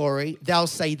me the glory. They'll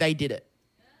say they did it.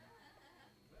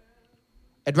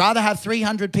 I'd rather have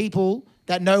 300 people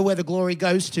that know where the glory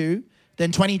goes to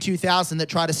than 22,000 that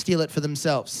try to steal it for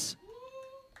themselves.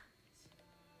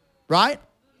 Right?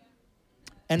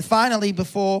 And finally,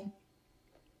 before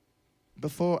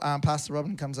Pastor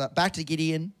Robin comes up, back to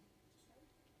Gideon.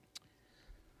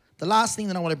 The last thing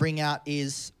that I want to bring out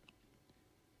is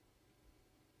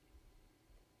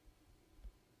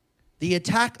the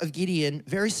attack of Gideon,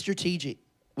 very strategic,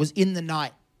 was in the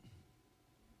night.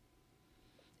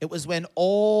 It was when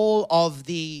all of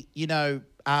the,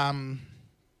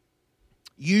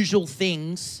 usual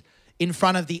things in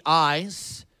front of the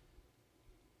eyes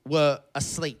were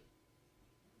asleep.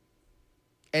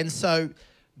 And so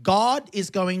God is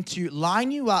going to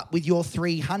line you up with your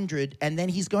 300, and then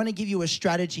he's going to give you a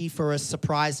strategy for a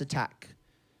surprise attack.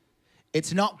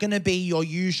 It's not going to be your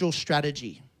usual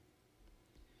strategy.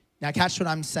 Now catch what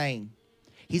I'm saying.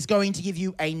 He's going to give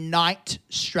you a night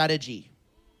strategy,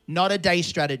 not a day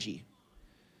strategy.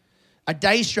 A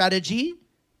day strategy,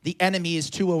 the enemy is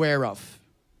too aware of.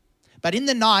 But in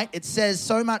the night, it says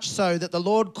so much so that the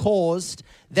Lord caused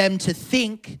them to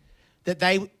think that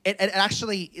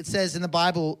it says in the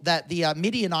Bible that the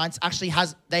Midianites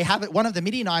one of the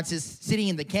Midianites is sitting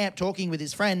in the camp talking with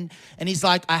his friend, and he's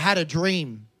like, I had a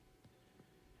dream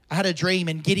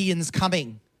and Gideon's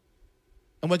coming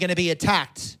and we're going to be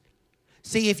attacked.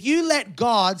 See, if you let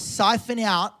God siphon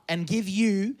out and give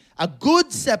you a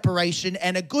good separation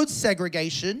and a good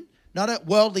segregation, not a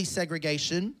worldly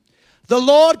segregation, the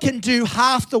Lord can do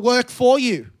half the work for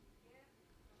you.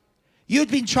 You've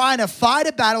been trying to fight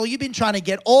a battle. You've been trying to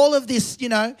get all of this,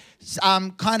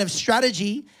 kind of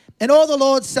strategy. And all the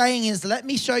Lord's saying is, let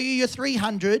me show you your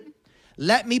 300.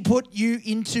 Let me put you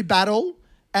into battle.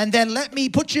 And then let me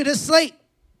put you to sleep.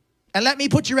 And let me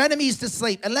put your enemies to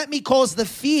sleep. And let me cause the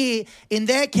fear in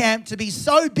their camp to be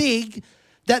so big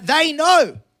that they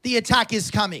know the attack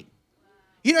is coming.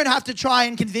 You don't have to try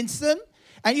and convince them.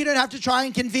 And you don't have to try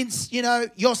and convince,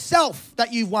 yourself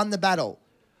that you've won the battle.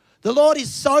 The Lord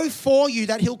is so for you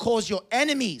that he'll cause your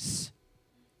enemies.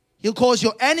 He'll cause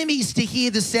your enemies to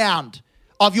hear the sound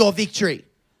of your victory.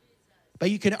 But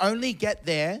you can only get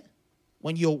there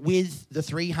when you're with the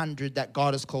 300 that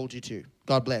God has called you to.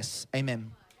 God bless.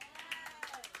 Amen.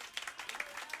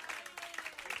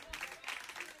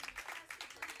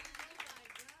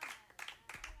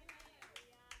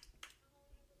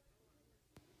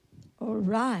 All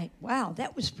right. Wow,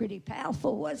 that was pretty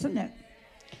powerful, wasn't it?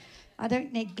 I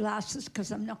don't need glasses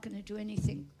because I'm not going to do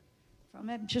anything from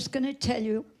it. I'm just going to tell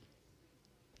you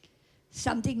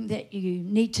something that you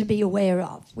need to be aware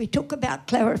of. We talk about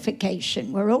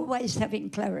clarification. We're always having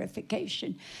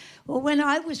clarification. Well, when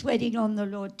I was waiting on the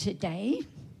Lord today,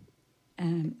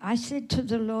 I said to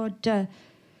the Lord,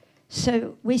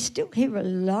 so we still hear a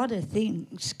lot of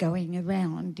things going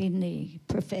around in the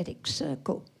prophetic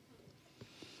circle.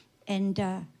 And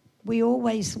we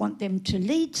always want them to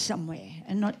lead somewhere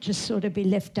and not just sort of be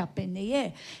left up in the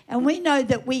air. And we know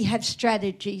that we have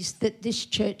strategies that this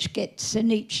church gets,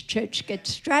 and each church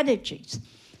gets strategies.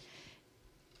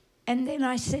 And then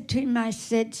I said to him,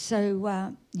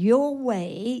 so your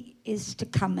way is to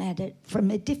come at it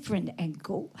from a different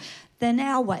angle than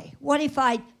our way. What if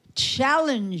I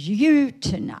challenge you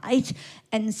tonight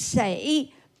and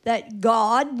say that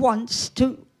God wants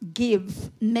to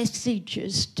give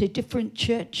messages to different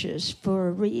churches for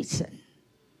a reason?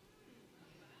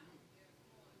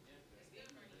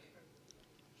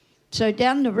 So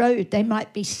down the road, they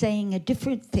might be saying a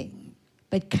different thing,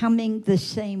 but coming the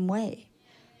same way.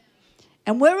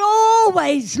 And we're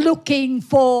always looking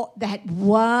for that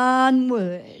one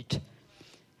word.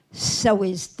 So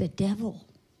is the devil.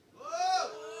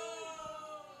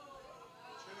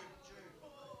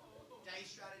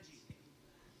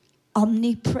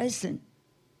 Omnipresent.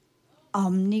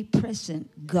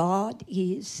 God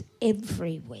is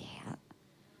everywhere.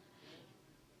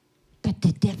 But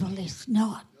the devil is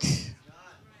not.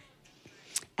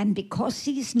 And because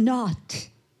he's not,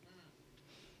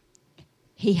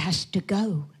 he has to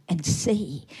go and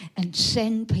see and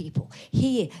send people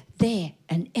here, there,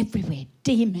 and everywhere.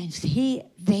 Demons here,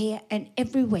 there, and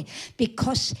everywhere.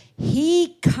 Because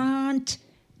he can't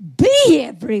be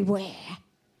everywhere.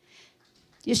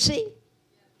 You see?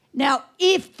 Now,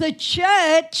 if the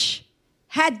church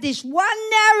had this one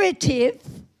narrative,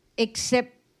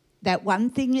 except that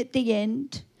one thing at the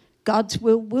end, God's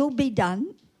will be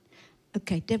done.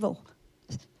 Okay, devil,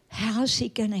 how's he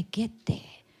going to get there?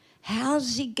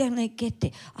 How's he going to get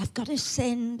there? I've got to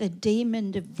send a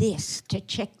demon of this to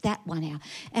check that one out.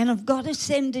 And I've got to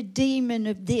send a demon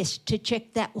of this to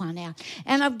check that one out.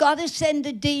 And I've got to send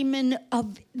a demon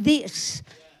of this.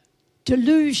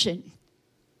 Delusion.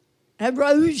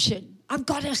 Erosion. I've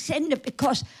got to send it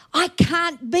because I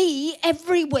can't be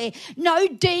everywhere. No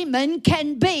demon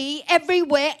can be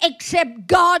everywhere except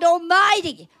God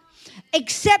Almighty.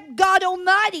 Except God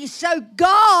Almighty. So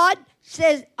God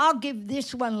says, I'll give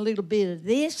this one a little bit of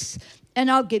this,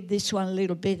 and I'll give this one a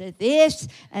little bit of this,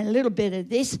 and a little bit of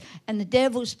this. And the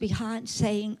devil's behind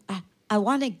saying, I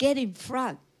want to get in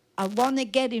front. I want to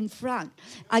get in front.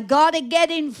 I got to get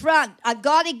in front. I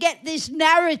got to get this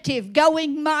narrative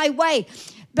going my way.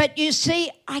 But you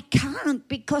see, I can't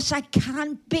because I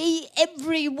can't be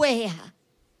everywhere.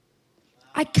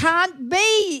 I can't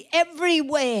be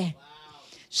everywhere.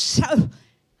 So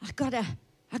I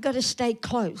gotta stay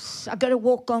close. I gotta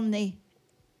walk on the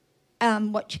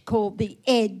what you call the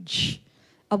edge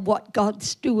of what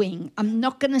God's doing. I'm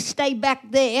not going to stay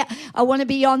back there. I want to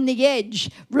be on the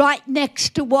edge, right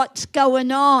next to what's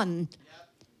going on.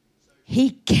 He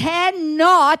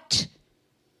cannot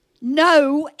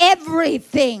know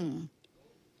everything.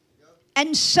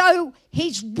 And so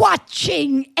he's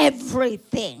watching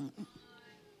everything.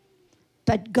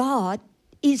 But God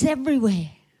is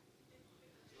everywhere.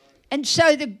 And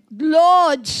so the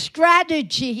Lord's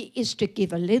strategy is to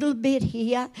give a little bit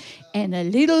here and a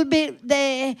little bit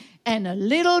there and a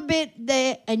little bit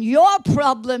there. And your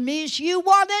problem is you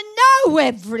want to know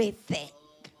everything.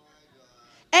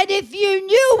 And if you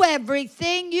knew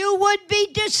everything, you would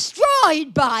be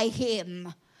destroyed by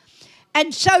him.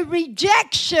 And so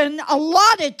rejection a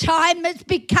lot of time has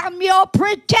become your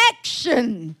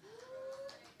protection.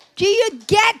 Do you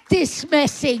get this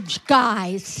message,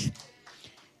 guys?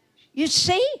 You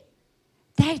see,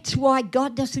 that's why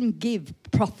God doesn't give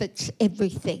prophets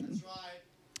everything.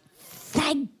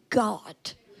 Thank God.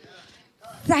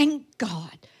 Thank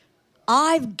God.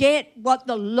 I get what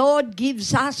the Lord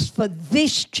gives us for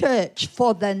this church,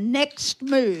 for the next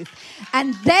move.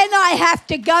 And then I have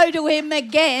to go to him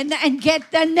again and get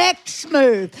the next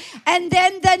move. And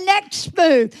then the next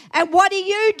move. And what do?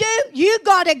 You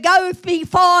got to go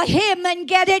before him and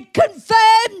get it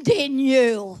confirmed in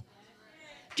you.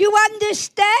 Do you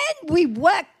understand? We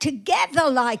work together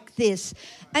like this.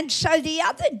 And so the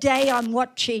other day I'm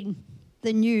watching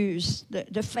the news,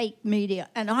 the fake media,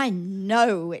 and I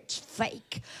know it's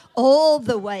fake all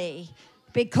the way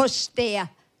because their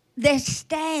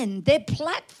stand, their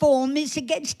platform is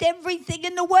against everything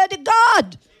in the Word of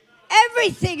God.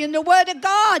 Everything in the Word of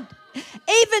God.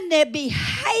 Even their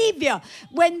behavior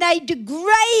when they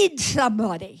degrade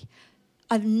somebody.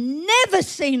 I've never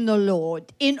seen the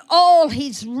Lord in all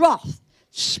his wrath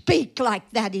speak like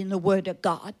that in the Word of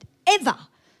God, ever.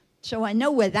 So I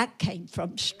know where that came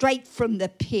from, straight from the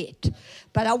pit.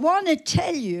 But I want to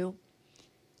tell you,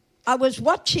 I was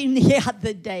watching the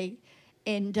other day,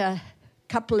 and a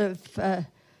couple of,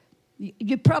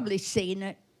 you've probably seen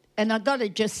it, and I've got to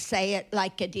just say it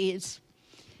like it is.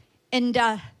 And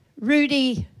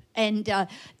Rudy and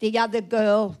the other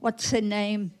girl, what's her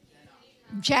name?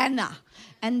 Jana.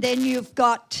 And then you've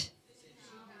got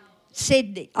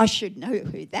Sydney. I should know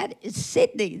who that is.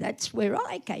 Sydney, that's where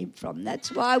I came from.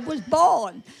 That's where I was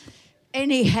born.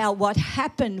 Anyhow, what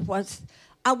happened was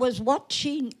I was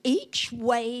watching each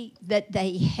way that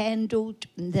they handled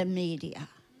the media.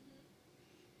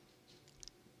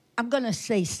 I'm going to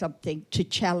say something to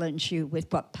challenge you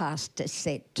with what Pastor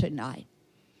said tonight.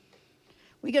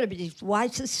 We've got to be as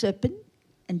wise as serpent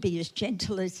and be as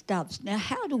gentle as doves. Now,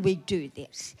 how do we do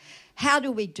this? How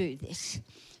do we do this?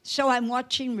 So I'm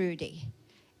watching Rudy,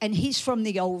 and he's from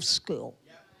the old school.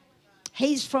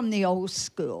 He's from the old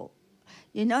school,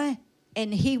 you know,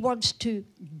 and he wants to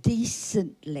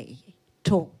decently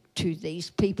talk to these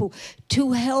people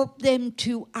to help them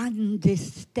to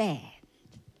understand.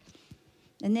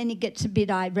 And then he gets a bit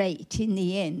irate in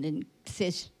the end and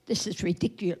says, this is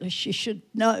ridiculous, you should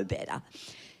know better.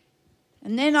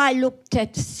 And then I looked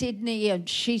at Sydney, and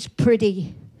she's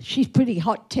pretty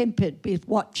hot-tempered with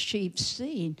what she's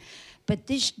seen. But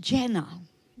this Jenna,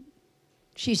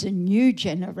 she's a new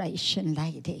generation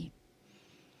lady.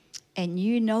 And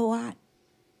you know what?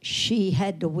 She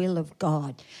had the will of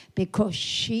God because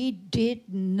she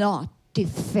did not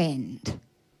defend.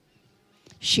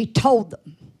 She told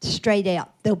them straight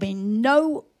out, there'll be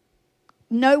no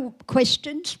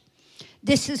questions.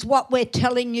 This is what we're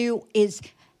telling you is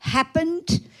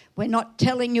happened. We're not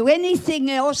telling you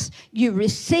anything else. You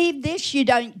receive this. You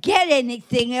don't get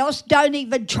anything else. Don't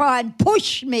even try and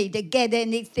push me to get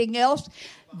anything else.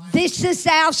 This is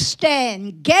our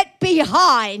stand. Get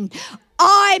behind.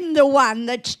 I'm the one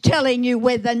that's telling you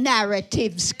where the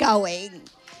narrative's going.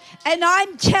 And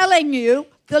I'm telling you,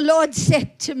 the Lord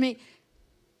said to me,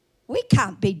 we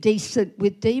can't be decent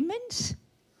with demons.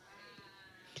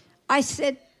 I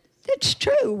said, that's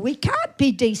true. We can't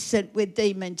be decent with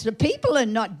demons. The people are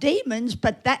not demons,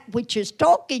 but that which is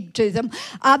talking to them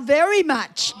are very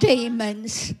much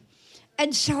demons.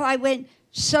 And so I went,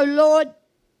 so Lord,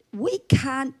 we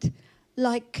can't,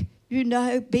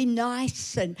 be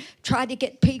nice and try to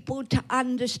get people to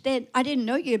understand. I didn't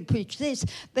know you'd preach this,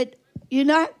 but,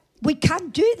 We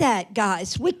can't do that,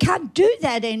 guys. We can't do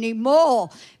that anymore.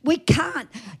 We can't.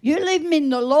 You leave them in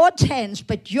the Lord's hands,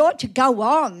 but you're to go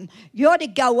on. You're to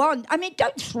go on. I mean,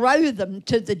 don't throw them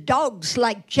to the dogs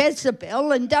like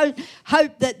Jezebel, and don't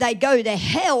hope that they go to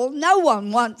hell. No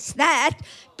one wants that.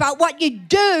 But what you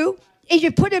do is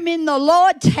you put them in the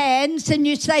Lord's hands and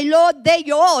you say, Lord, they're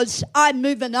yours. I'm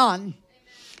moving on.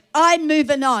 I'm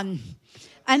moving on.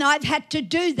 And I've had to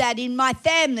do that in my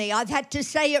family. I've had to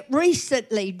say it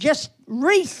recently. Just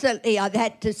recently I've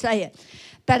had to say it.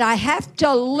 But I have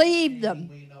to leave them.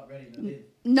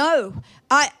 No.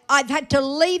 I've had to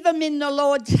leave them in the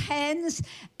Lord's hands,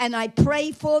 and I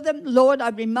pray for them. Lord, I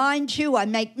remind you, I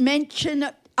make mention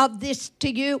of this to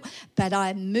you, but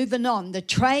I'm moving on. The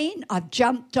train, I've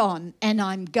jumped on, and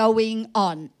I'm going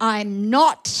on. I'm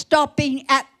not stopping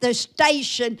at the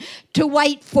station to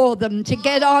wait for them to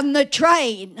get on the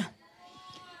train.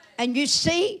 And you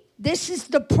see, this is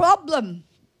the problem.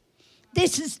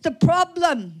 This is the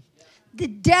problem. The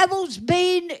devil's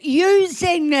been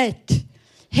using it.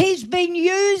 He's been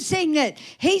using it.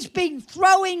 He's been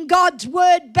throwing God's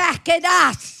word back at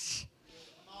us.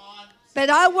 But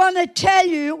I want to tell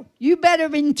you, you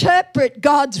better interpret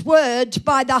God's words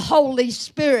by the Holy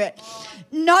Spirit,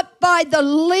 not by the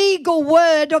legal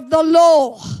word of the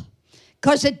law,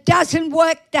 because it doesn't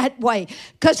work that way.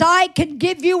 Because I can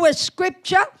give you a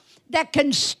scripture that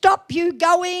can stop you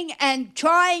going and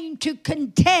trying to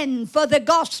contend for the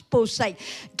gospel's sake.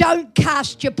 Don't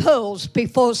cast your pearls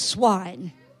before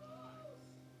swine.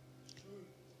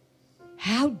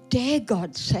 How dare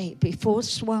God say before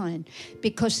swine?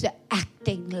 Because they're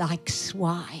acting like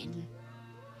swine.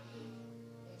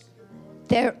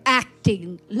 They're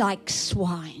acting like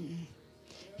swine.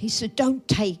 He said, don't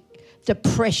take the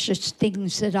precious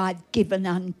things that I've given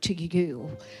unto you,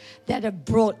 that have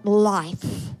brought life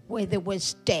where there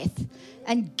was death,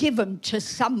 and give them to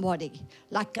somebody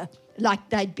like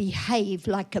they'd behave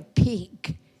like a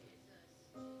pig.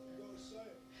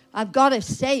 I've got to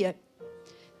say it.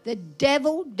 The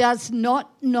devil does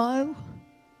not know,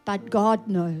 but God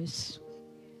knows.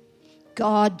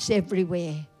 God's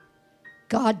everywhere.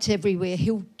 God's everywhere.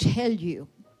 He'll tell you.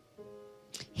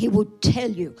 He will tell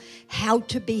you how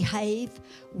to behave,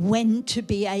 when to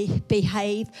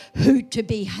behave, who to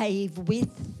behave with.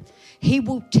 He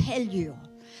will tell you.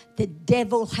 The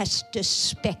devil has to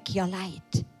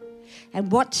speculate.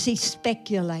 And what's he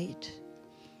speculate?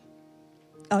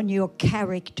 On your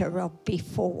character of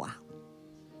before.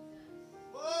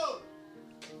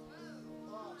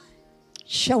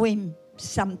 Show him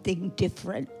something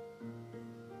different.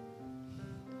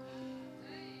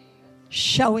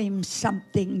 Show him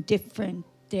something different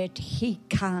that he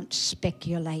can't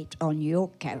speculate on your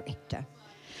character.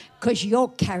 Because your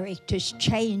character's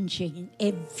changing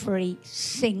every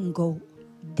single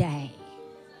day.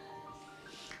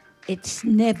 It's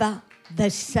never the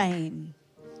same.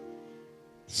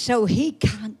 So he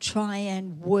can't try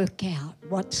and work out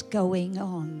what's going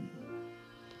on.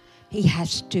 He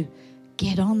has to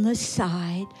get on the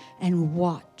side and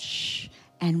watch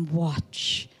and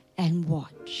watch and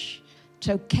watch. It's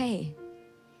okay.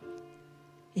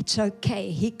 It's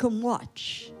okay. He can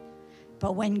watch.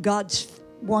 But when God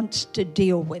wants to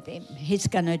deal with him, he's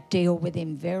going to deal with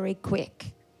him very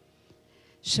quick.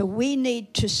 So we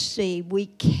need to see we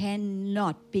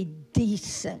cannot be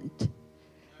decent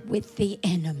with the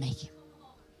enemy.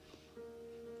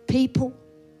 People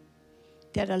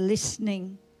that are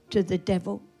listening to the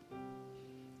devil,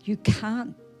 you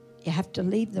can't. You have to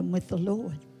leave them with the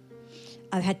Lord.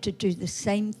 I've had to do the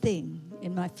same thing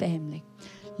in my family.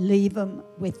 Leave them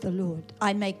with the Lord.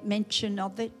 I make mention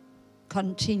of it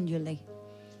continually.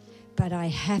 But I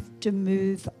have to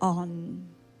move on.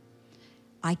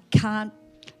 I can't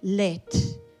let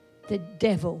the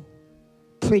devil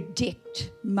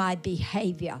predict my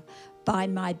behavior by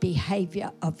my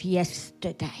behavior of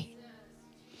yesterday.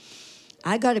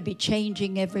 I got to be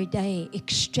changing every day,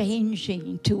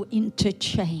 exchanging to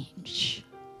interchange.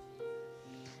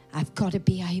 I've got to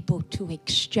be able to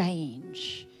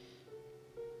exchange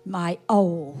my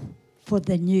old for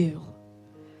the new,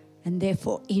 and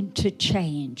therefore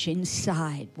interchange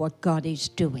inside what God is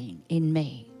doing in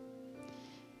me.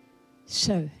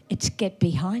 So it's get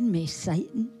behind me,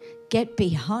 Satan. Get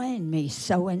behind me,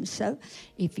 so-and-so.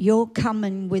 If you're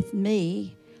coming with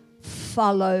me,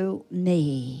 follow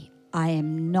me. I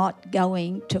am not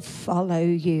going to follow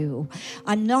you.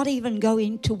 I'm not even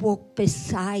going to walk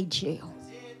beside you.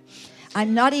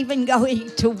 I'm not even going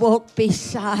to walk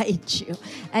beside you.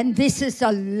 And this is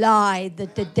a lie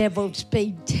that the devil's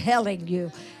been telling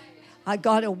you. I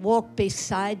got to walk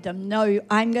beside them. No,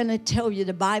 I'm going to tell you,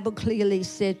 the Bible clearly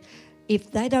said, if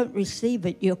they don't receive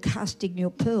it, you're casting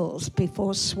your pearls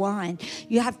before swine.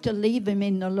 You have to leave them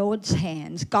in the Lord's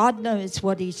hands. God knows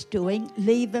what he's doing.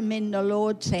 Leave them in the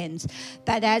Lord's hands.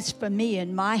 But as for me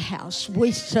and my house,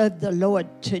 we serve the Lord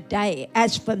today.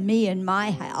 As for me and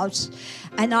my house,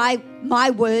 and my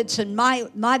words and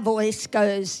my voice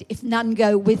goes, if none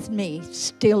go with me,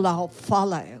 still I'll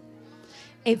follow.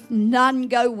 If none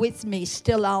go with me,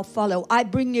 still I'll follow. I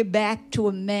bring you back to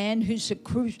a man who's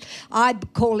I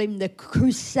call him the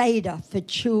crusader for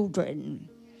children.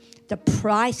 The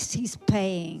price he's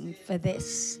paying for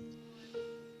this.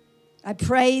 I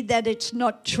pray that it's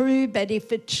not true, but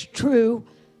if it's true,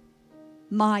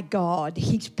 my God,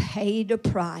 he's paid a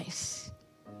price.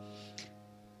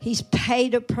 He's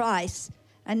paid a price.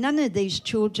 And none of these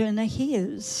children are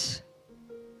his.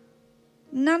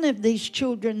 None of these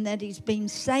children that he's been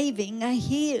saving are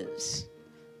his.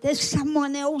 They're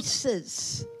someone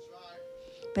else's.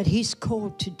 But he's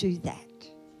called to do that.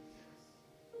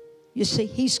 You see,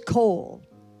 he's called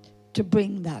to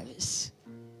bring those.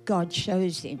 God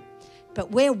shows him.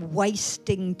 But we're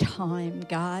wasting time,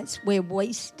 guys. We're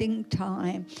wasting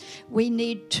time. We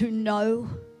need to know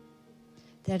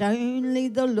that only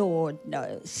the Lord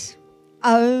knows.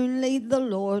 Only the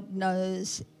Lord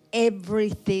knows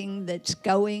everything that's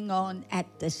going on at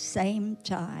the same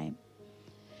time.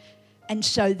 And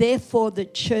so therefore the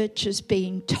church is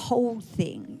being told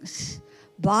things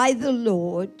by the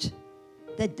Lord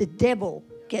that the devil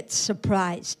gets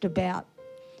surprised about.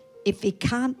 If he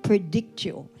can't predict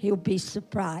you, he'll be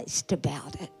surprised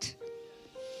about it.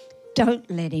 Don't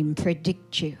let him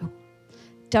predict you.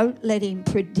 Don't let him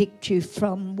predict you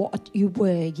from what you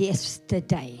were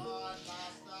yesterday.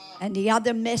 And the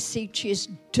other message is,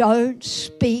 don't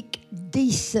speak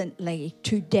decently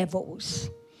to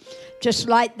devils. Just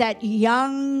like that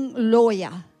young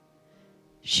lawyer,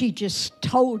 she just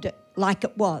told it like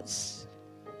it was.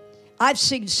 I've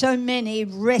seen so many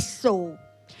wrestle,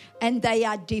 and they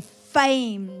are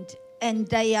defamed, and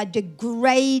they are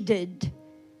degraded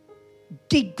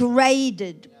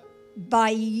by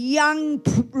young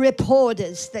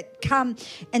reporters that come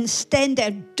and stand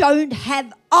there, don't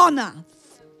have honor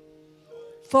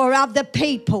for other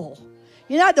people.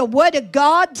 You know, the Word of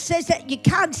God says that you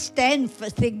can't stand for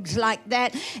things like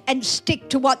that and stick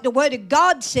to what the Word of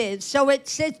God says. So it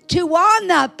says to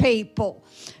honor people.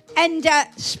 And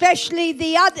especially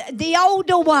the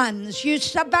older ones, you're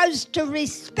supposed to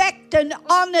respect and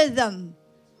honor them.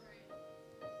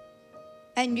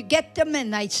 And you get them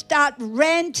and they start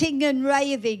ranting and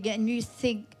raving, and you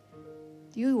think,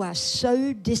 you are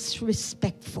so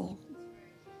disrespectful.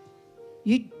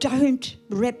 You don't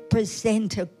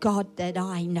represent a God that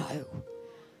I know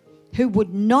who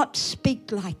would not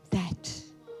speak like that.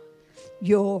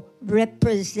 You're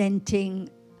representing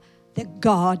the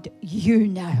God you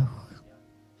know.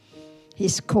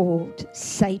 He's called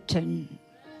Satan.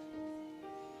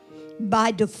 By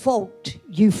default,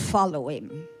 you follow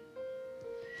him.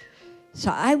 So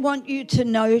I want you to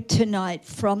know tonight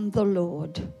from the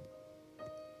Lord,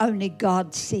 only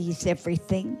God sees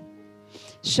everything.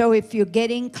 So if you're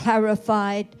getting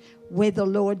clarified where the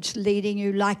Lord's leading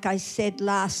you, like I said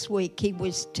last week, he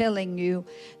was telling you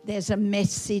there's a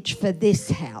message for this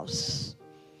house.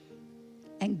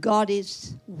 And God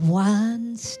is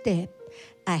one step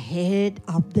ahead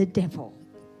of the devil.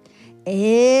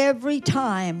 Every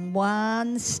time,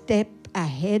 one step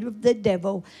ahead of the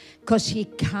devil, because he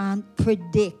can't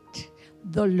predict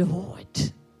the Lord.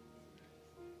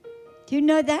 Do you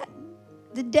know that?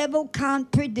 The devil can't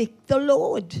predict the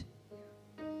Lord.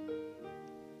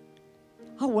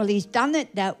 Oh, well, he's done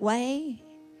it that way.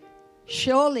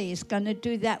 Surely he's going to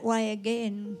do that way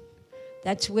again.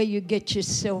 That's where you get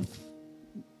yourself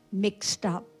mixed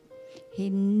up. He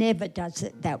never does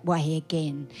it that way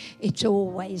again. It's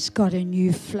always got a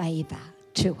new flavor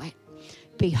to it.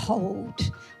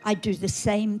 Behold, I do the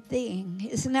same thing.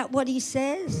 Isn't that what he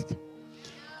says?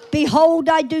 Behold,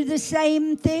 I do the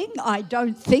same thing. I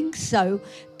don't think so.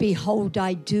 Behold,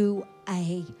 I do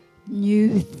a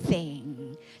new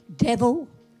thing. Devil,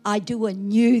 I do a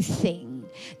new thing.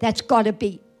 That's got to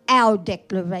be our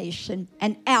declaration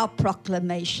and our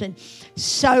proclamation.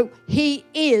 So he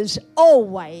is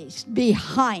always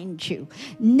behind you,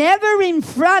 never in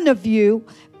front of you.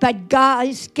 But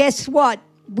guys, guess what?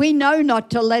 We know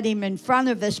not to let him in front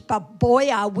of us, but boy,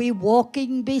 are we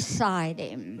walking beside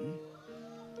him.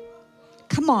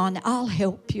 Come on, I'll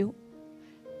help you.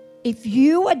 If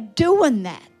you are doing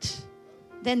that,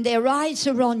 then their eyes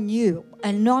are on you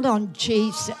and not on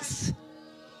Jesus.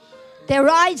 Their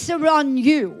eyes are on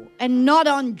you and not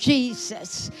on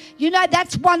Jesus. You know,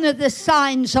 that's one of the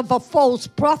signs of a false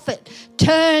prophet,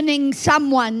 turning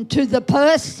someone to the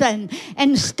person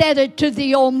instead of to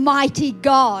the Almighty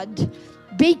God.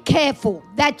 Be careful.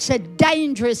 That's a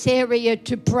dangerous area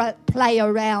to play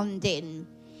around in.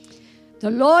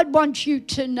 The Lord wants you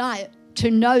to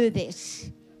know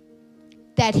this,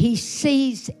 that He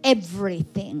sees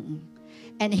everything,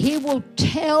 and He will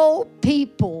tell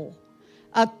people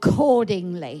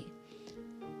accordingly.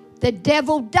 The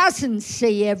devil doesn't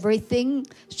see everything,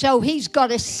 so he's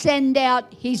got to send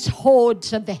out his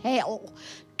hordes of hell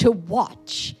to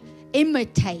watch,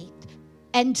 imitate,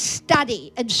 and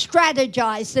study and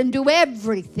strategize and do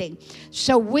everything.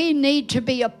 So we need to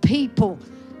be a people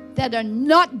that are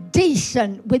not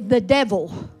decent with the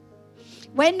devil.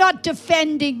 We're not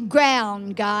defending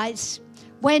ground, guys.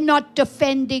 We're not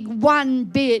defending one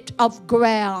bit of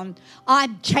ground.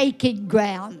 I'm taking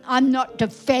ground. I'm not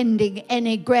defending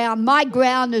any ground. My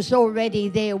ground is already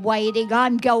there waiting.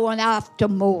 I'm going after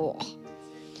more.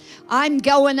 I'm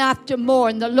going after more.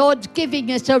 And the Lord's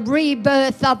giving us a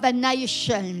rebirth of a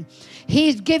nation.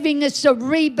 He's giving us a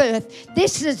rebirth.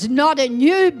 This is not a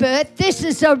new birth. This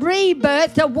is a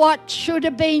rebirth of what should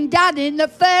have been done in the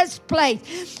first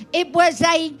place. It was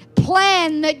a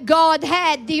plan that God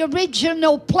had. The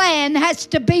original plan has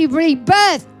to be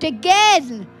rebirthed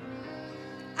again.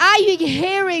 Are you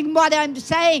hearing what I'm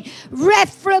saying?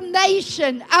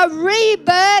 Reformation, a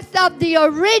rebirth of the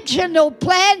original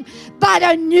plan, but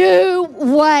a new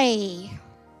way.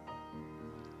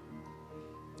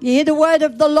 You hear the word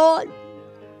of the Lord?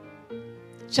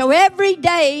 So every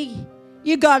day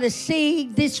you got to see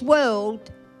this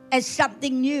world as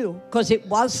something new, because it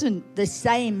wasn't the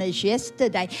same as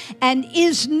yesterday and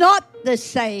is not the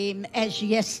same as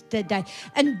yesterday.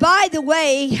 And by the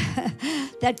way,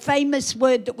 that famous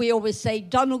word that we always say,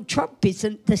 Donald Trump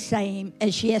isn't the same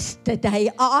as yesterday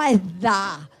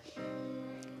either.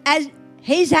 As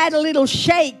he's had a little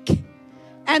shake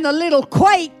and a little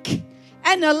quake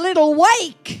and a little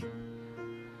wake.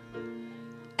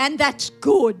 And that's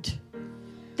good.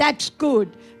 That's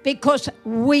good. Because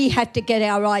we had to get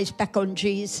our eyes back on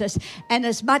Jesus. And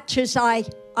as much as I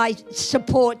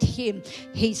support Him,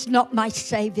 He's not my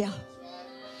Saviour.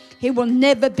 He will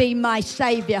never be my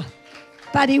Saviour.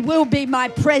 But He will be my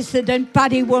President.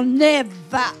 But He will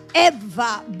never,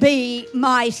 ever be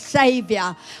my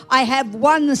Saviour. I have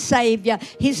one Saviour.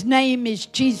 His name is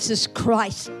Jesus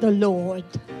Christ the Lord.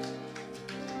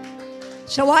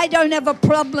 So I don't have a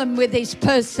problem with His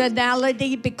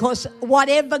personality, because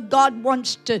whatever God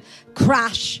wants to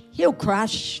crush, He'll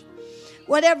crush.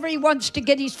 Whatever He wants to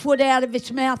get His foot out of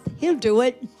His mouth, He'll do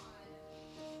it.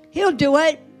 He'll do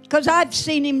it, because I've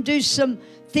seen Him do some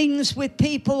things with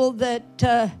people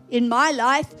that in my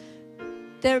life,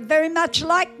 they're very much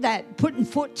like that, putting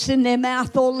foots in their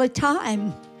mouth all the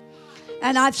time.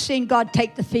 And I've seen God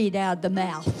take the feet out of the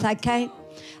mouth, okay?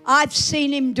 I've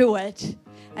seen Him do it.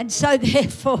 And so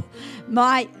therefore,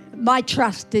 my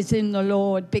trust is in the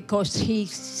Lord, because He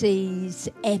sees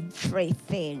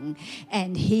everything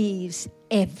and He's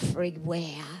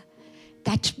everywhere.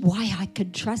 That's why I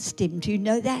can trust Him. Do you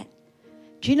know that?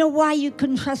 Do you know why you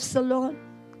can trust the Lord?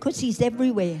 Because He's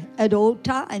everywhere at all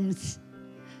times.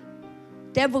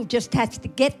 Devil just has to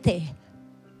get there.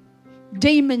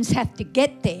 Demons have to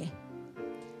get there.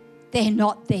 They're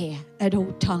not there at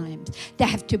all times. They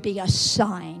have to be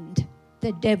assigned.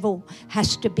 The devil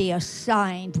has to be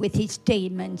assigned with his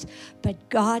demons. But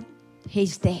God,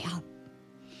 He's there.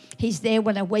 He's there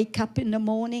when I wake up in the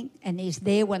morning, and He's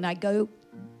there when I go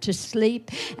to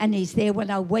sleep, and He's there when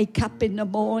I wake up in the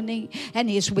morning, and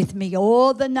He's with me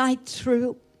all the night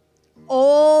through.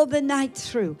 All the night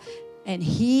through. And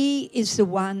He is the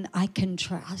one I can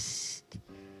trust.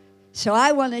 So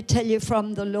I want to tell you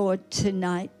from the Lord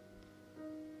tonight,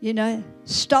 you know,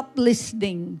 stop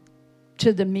listening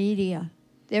to the media.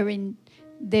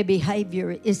 Their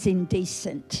behavior is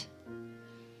indecent.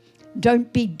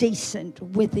 Don't be decent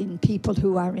within people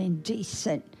who are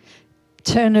indecent.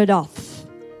 Turn it off.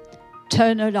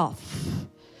 Turn it off.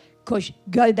 Because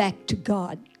go back to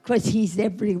God, because He's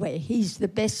everywhere. He's the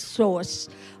best source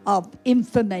of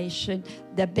information,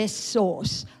 the best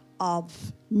source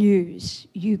of news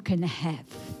you can have.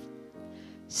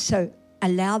 So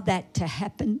allow that to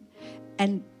happen.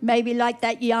 And maybe like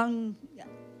that young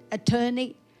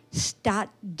attorney, start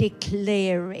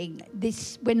declaring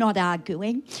this. We're not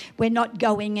arguing. We're not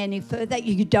going any further.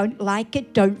 You don't like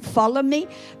it, don't follow me,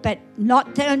 but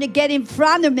not going to get in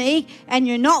front of me, and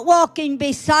you're not walking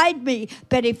beside me.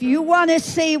 But if you want to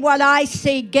see what I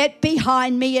see, get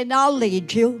behind me and I'll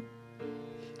lead you.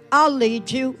 I'll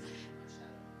lead you.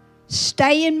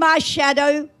 Stay in my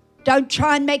shadow. Don't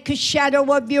try and make a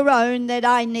shadow of your own that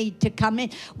I need to come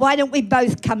in. Why don't we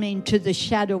both come into the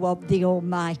shadow of the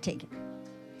Almighty?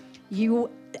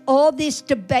 All this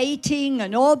debating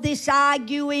and all this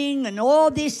arguing and all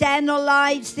this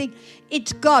analyzing,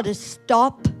 it's got to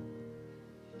stop.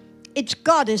 It's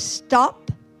got to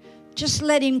stop. Just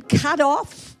let him cut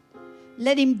off.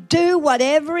 Let him do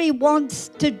whatever he wants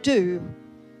to do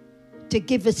to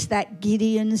give us that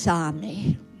Gideon's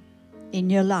army in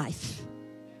your life.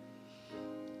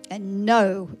 And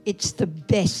know it's the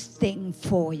best thing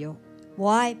for you.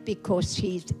 Why? Because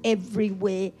he's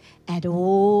everywhere at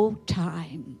all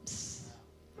times.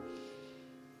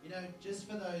 You know, just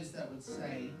for those that would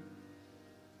say,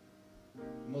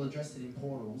 and we'll address it in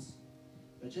portals,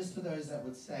 but just for those that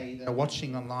would say that are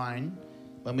watching online,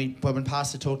 when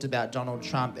Pastor talked about Donald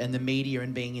Trump and the media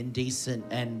and being indecent,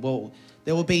 and well,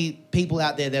 there will be people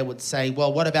out there that would say,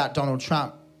 well, what about Donald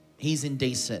Trump? He's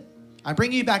indecent. I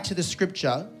bring you back to the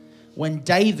scripture when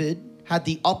David had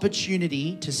the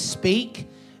opportunity to speak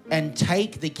and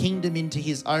take the kingdom into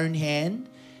his own hand.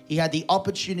 He had the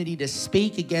opportunity to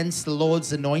speak against the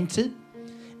Lord's anointed.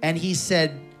 And he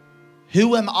said,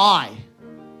 who am I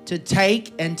to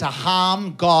take and to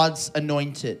harm God's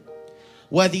anointed?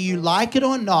 Whether you like it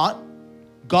or not,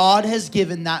 God has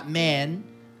given that man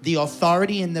the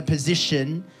authority and the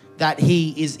position that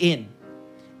he is in.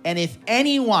 And if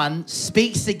anyone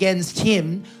speaks against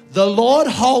him, the Lord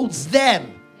holds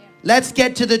them. Let's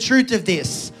get to the truth of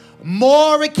this.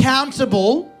 More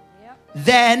accountable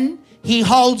than he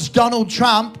holds Donald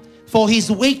Trump for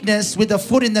his weakness with a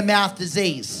foot in the mouth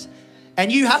disease.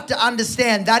 And you have to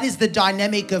understand that is the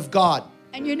dynamic of God.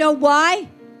 And you know why?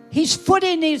 His foot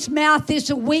in his mouth is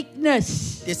a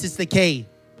weakness. This is the key.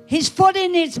 His foot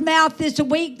in his mouth is a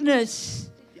weakness.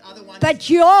 But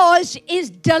yours is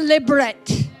deliberate.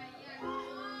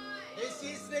 This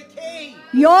is the key.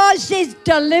 Yours is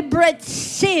deliberate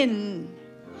sin.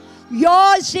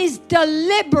 Yours is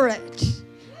deliberate.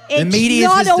 The It's media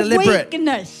not is a deliberate.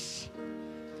 weakness.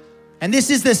 And this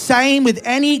is the same with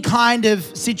any kind of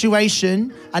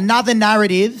situation, another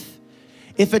narrative.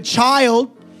 If a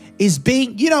child is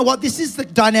being, you know what, this is the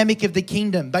dynamic of the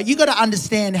kingdom, but you got to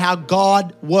understand how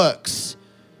God works.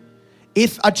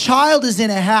 If a child is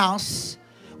in a house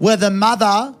where the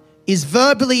mother is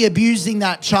verbally abusing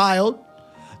that child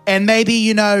and maybe,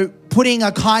 you know, putting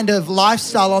a kind of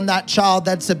lifestyle on that child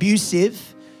that's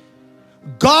abusive,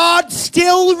 God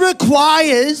still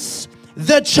requires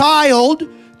the child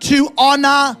to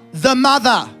honor the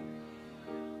mother.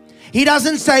 He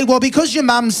doesn't say, well, because your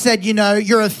mum said, you know,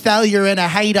 you're a failure and a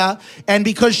hater, and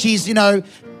because she's, you know,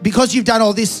 because you've done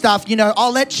all this stuff, you know,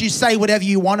 I'll let you say whatever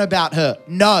you want about her.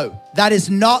 No, that is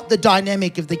not the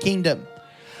dynamic of the kingdom.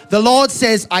 The Lord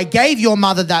says, I gave your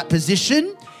mother that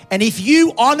position, and if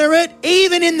you honor it,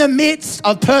 even in the midst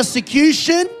of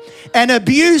persecution and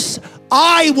abuse,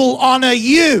 I will honor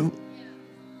you.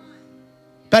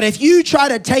 But if you try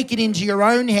to take it into your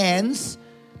own hands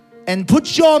and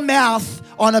put your mouth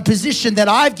on a position that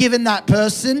I've given that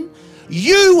person,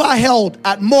 you are held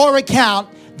at more account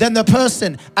than the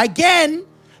person. Again,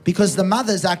 because the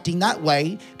mother's acting that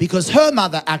way, because her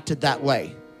mother acted that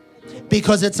way.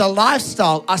 Because it's a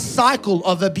lifestyle, a cycle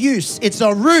of abuse. It's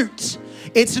a root.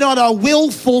 It's not a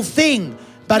willful thing.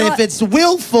 But if it's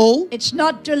willful... It's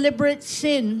not deliberate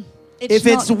sin. If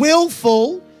it's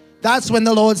willful, that's when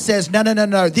the Lord says, no,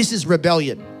 this is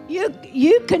rebellion.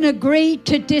 You can agree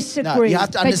to disagree, No, you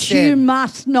have to understand. but you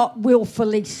must not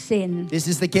willfully sin. This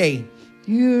is the key.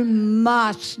 You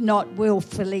must not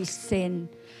willfully sin.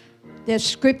 The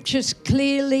scriptures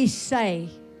clearly say.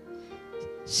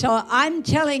 So I'm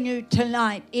telling you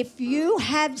tonight, if you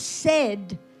have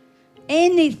said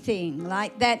anything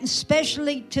like that,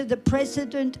 especially to the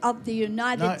President of the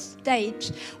United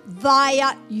States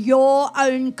via your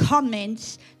own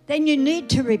comments, then you need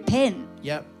to repent.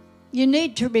 Yep. You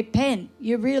need to repent.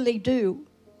 You really do.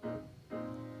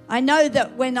 I know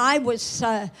that when I was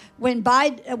when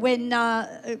Obama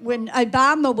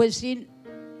was in,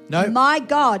 my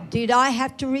God, did I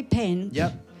have to repent?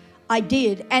 Yep. I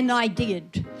did, and I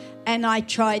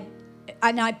tried,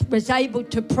 and I was able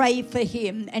to pray for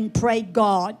him and pray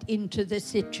God into the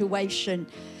situation.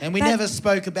 And we never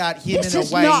spoke about him in a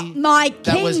way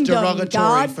that was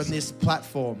derogatory from this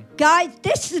platform. Guys,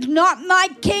 this is not my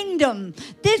kingdom.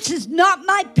 This is not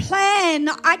my plan.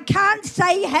 I can't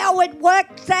say how it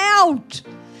works out,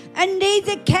 and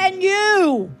neither can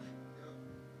you.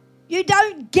 You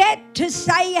don't get to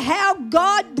say how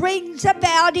God brings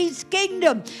about his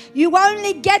kingdom. You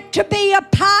only get to be a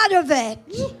part of it.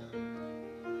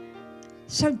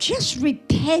 So just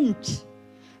repent.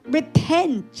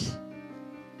 Repent.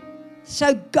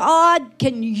 so God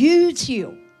can use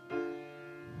you.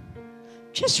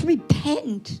 Just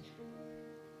repent.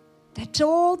 That's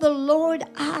all the Lord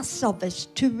asks of us,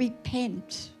 to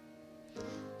repent.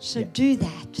 So do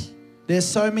that. There's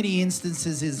so many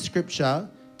instances in Scripture,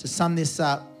 to sum this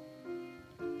up.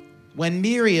 When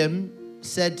Miriam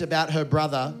said about her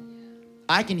brother,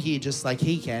 I can hear just like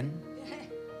he can.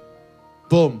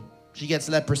 Boom, she gets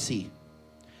leprosy.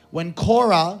 When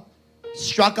Korah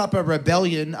struck up a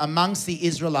rebellion amongst the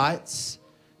Israelites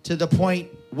to the point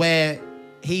where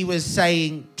he was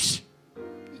saying,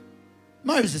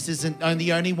 Moses isn't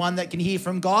the only one that can hear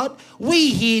from God.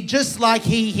 We hear just like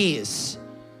he hears.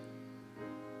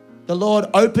 The Lord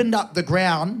opened up the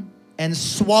ground and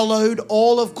swallowed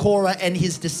all of Korah and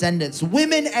his descendants,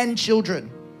 women and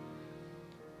children.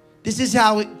 This is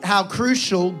how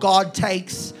crucial God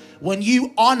takes when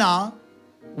you honor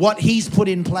what he's put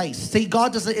in place. See,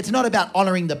 God doesn't, it's not about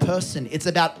honoring the person. It's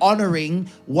about honoring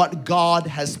what God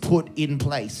has put in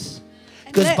place.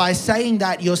 Because by saying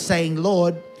that, you're saying,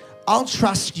 Lord, I'll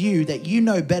trust you that you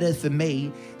know better for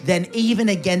me than even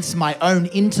against my own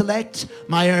intellect,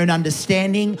 my own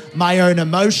understanding, my own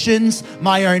emotions,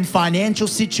 my own financial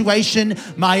situation,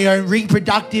 my own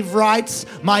reproductive rights,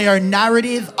 my own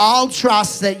narrative. I'll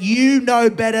trust that you know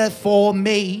better for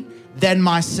me than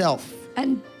myself.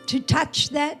 And to touch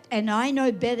that, and I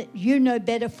know better, you know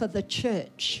better for the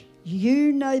church.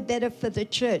 You know better for the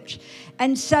church.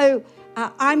 And so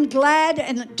I'm glad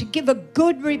and to give a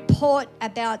good report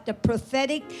about the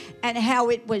prophetic and how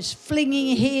it was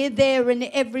flinging here, there and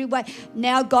everywhere.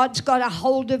 Now God's got a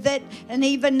hold of it, and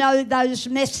even though those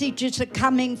messages are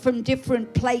coming from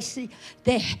different places,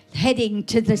 they're heading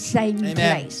to the same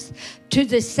place. To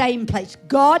the same place.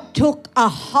 God took a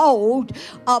hold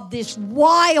of this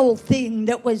wild thing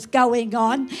that was going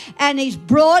on, and he's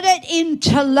brought it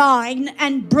into line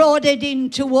and brought it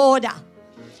into order.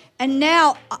 And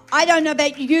now, I don't know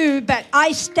about you, but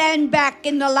I stand back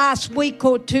in the last week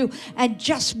or two and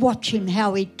just watch him,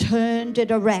 how he turned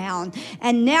it around.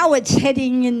 And now it's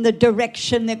heading in the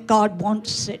direction that God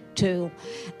wants it to.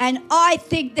 And I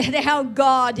think that our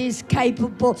God is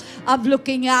capable of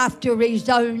looking after his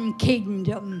own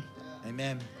kingdom.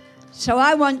 Amen. So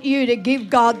I want you to give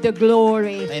God the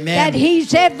glory. Amen. That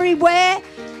he's everywhere,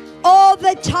 all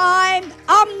the time,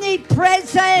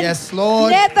 omnipresent. Yes,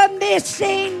 Lord. Never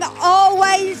missing,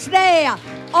 always there.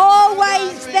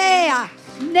 Always there.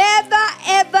 Never,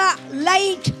 ever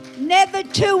late, never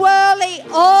too early,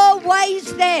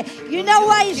 always there. You know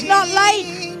why he's not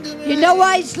late? You know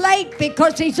why he's late?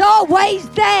 Because he's always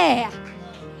there.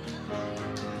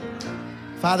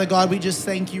 Father God, we just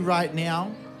thank you right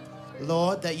now,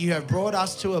 Lord, that you have brought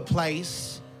us to a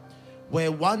place where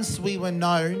once we were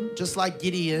known, just like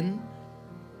Gideon,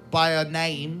 by a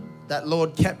name, that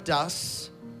Lord kept us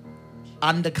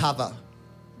undercover.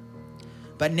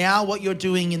 But now what you're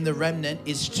doing in the remnant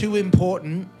is too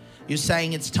important. You're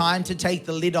saying it's time to take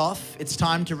the lid off. It's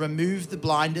time to remove the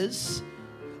blinders.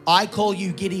 I call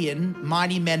you Gideon,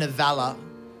 mighty men of valor.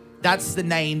 That's the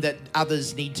name that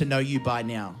others need to know you by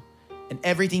now, and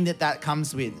everything that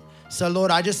comes with. So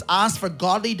Lord, I just ask for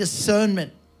godly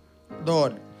discernment,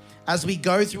 Lord. As we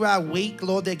go through our week,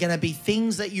 Lord, there are going to be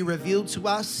things that you reveal to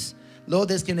us. Lord,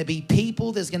 there's going to be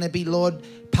people, there's going to be, Lord,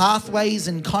 pathways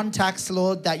and contacts,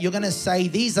 Lord, that you're going to say,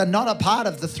 these are not a part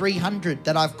of the 300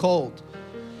 that I've called.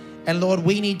 And Lord,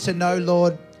 we need to know,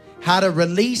 Lord, how to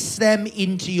release them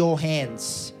into your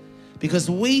hands, because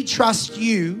we trust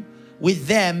you with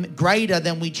them greater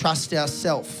than we trust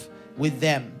ourselves with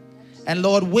them. And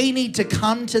Lord, we need to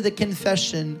come to the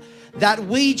confession that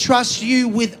we trust you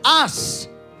with us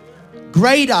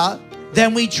greater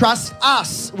than we trust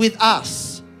us with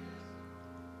us.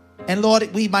 And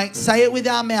Lord, we might say it with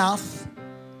our mouth,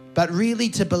 but really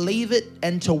to believe it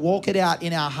and to walk it out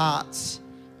in our hearts,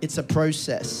 it's a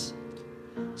process.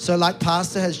 So like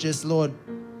Pastor has just, Lord,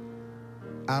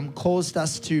 caused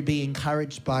us to be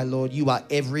encouraged by, Lord, you are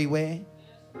everywhere.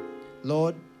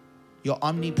 Lord, you're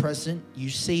omnipresent. You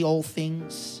see all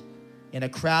things. In a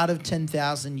crowd of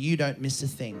 10,000, you don't miss a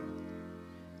thing.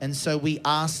 And so we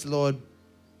ask, Lord,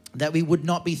 that we would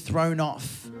not be thrown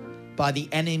off by the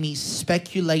enemy's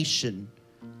speculation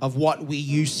of what we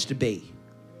used to be,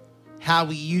 how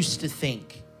we used to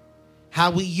think, how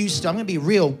we used to, I'm going to be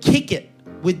real, kick it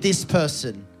with this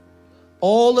person.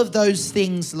 All of those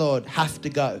things, Lord, have to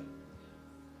go,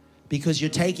 because you're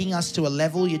taking us to a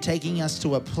level, you're taking us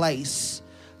to a place,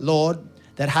 Lord,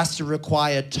 that has to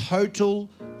require total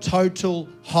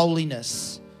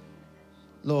holiness.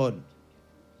 Lord,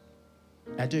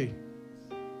 I do.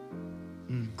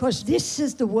 Because this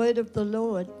is the word of the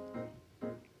Lord.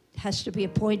 has to be a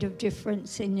point of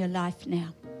difference in your life now.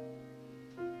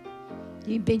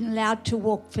 You've been allowed to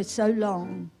walk for so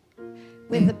long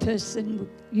with a person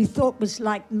you thought was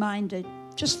like-minded.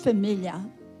 Just familiar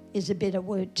is a better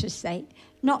word to say.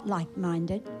 Not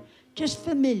like-minded, just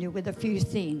familiar with a few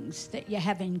things that you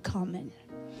have in common.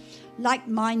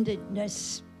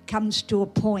 Like-mindedness comes to a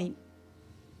point,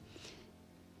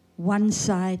 one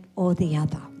side or the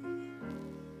other.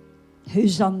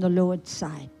 Who's on the Lord's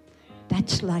side?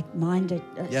 That's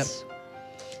like-mindedness. Yep.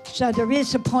 So there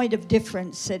is a point of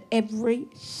difference that every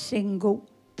single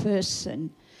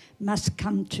person must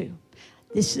come to.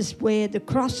 This is where the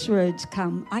crossroads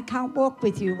come. I can't walk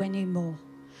with you anymore.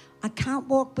 I can't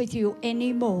walk with you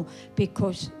anymore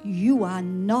because you are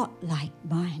not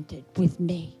like-minded with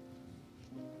me.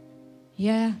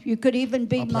 Yeah, you could even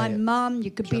be my mum, you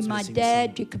could be my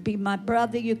dad, you could be my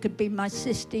brother, you could be my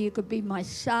sister, you could be my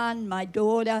son, my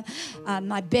daughter,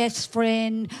 my best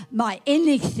friend, my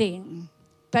anything.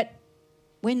 But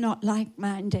we're not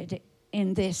like-minded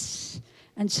in this.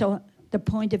 And so the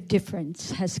point of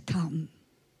difference has come.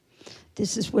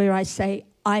 This is where I say,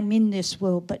 I'm in this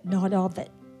world, but not of it.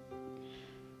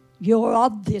 You're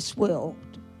of this world,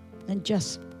 and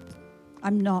just,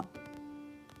 I'm not.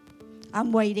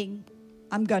 I'm waiting.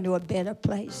 I'm going to a better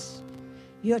place.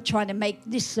 You're trying to make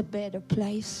this a better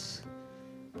place.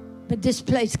 But this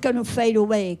place is going to fade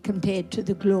away compared to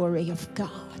the glory of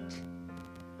God.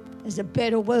 There's a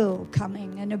better world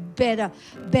coming and a better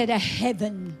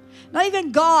heaven. Not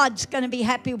even God's going to be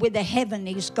happy with the heaven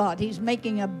He's got. He's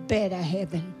making a better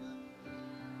heaven.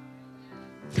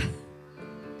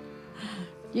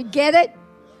 You get it?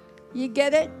 You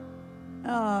get it?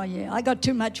 Oh, yeah. I got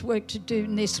too much work to do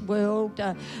in this world.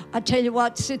 I tell you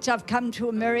what, since I've come to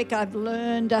America, I've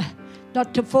learned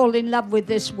not to fall in love with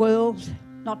this world,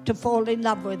 not to fall in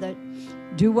love with it.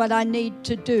 Do what I need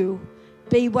to do.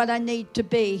 Be what I need to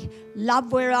be.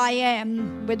 Love where I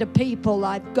am with the people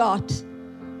I've got,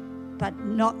 but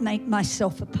not make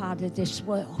myself a part of this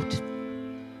world.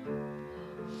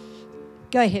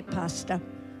 Go ahead, Pastor.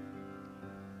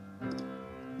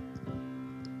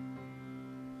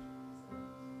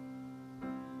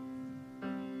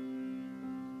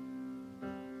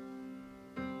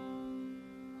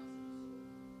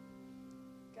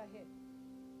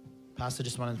 Pastor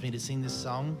just wanted me to sing this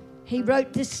song. He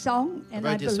wrote this song, and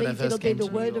I believe it'll be the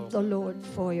word of the Lord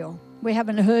for you. We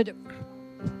haven't heard it.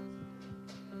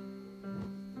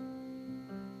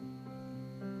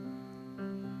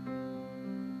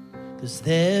 Cause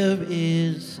there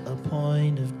is a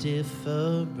point of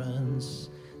difference.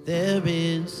 There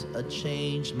is a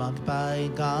change marked by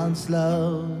God's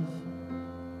love.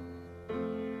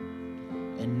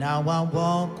 And now I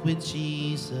walk with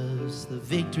Jesus. The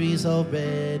victory's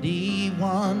already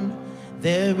won.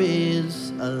 There is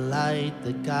a light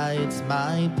that guides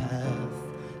my path.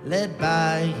 Led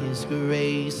by His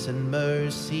grace and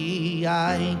mercy,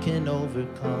 I can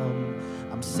overcome.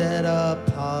 I'm set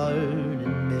apart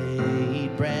and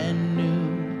made brand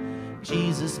new.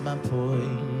 Jesus, my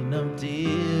point of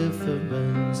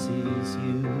difference is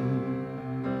you.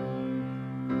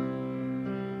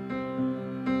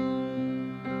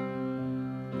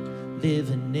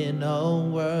 Living in a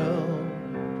world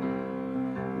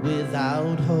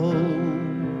without hope,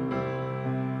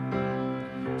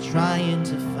 trying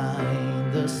to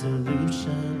find the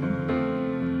solution.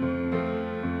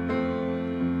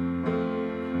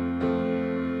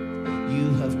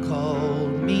 You have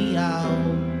called me out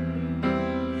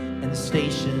and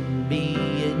stationed me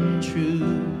in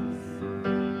truth.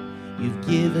 You've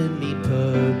given me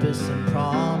purpose and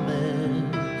promise.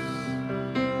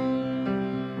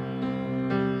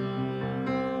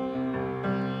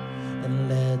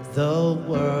 The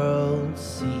world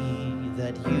see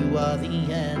that you are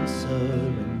the answer,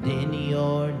 and in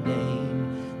your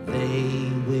name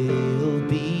they will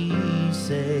be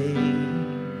saved.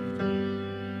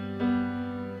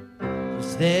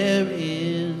 'Cause there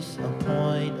is a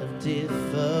point of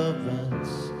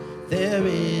difference. There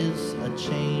is a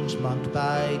change marked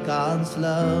by God's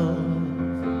love.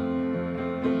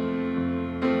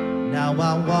 Now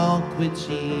I walk with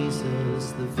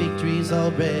Jesus, the victory's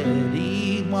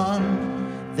already won.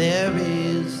 There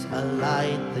is a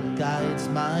light that guides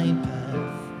my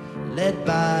path. Led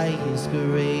by His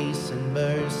grace and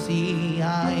mercy,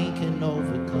 I can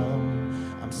overcome.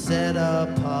 I'm set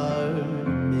apart,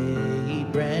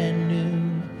 made brand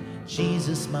new.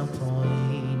 Jesus, my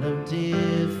point of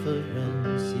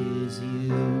difference is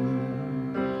you.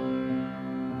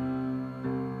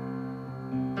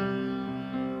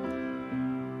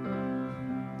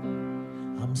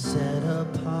 I'm set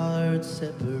apart,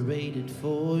 separated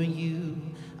for you.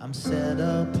 I'm set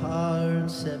apart,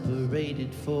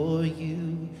 separated for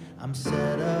you. I'm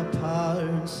set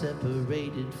apart,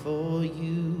 separated for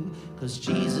you. 'Cause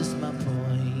Jesus, my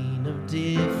point of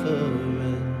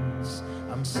difference.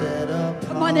 I'm set apart.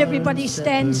 Come on, everybody,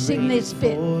 stand, sing this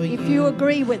bit. If you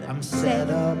agree with it, I'm set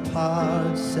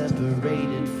apart,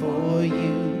 separated for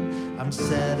you. I'm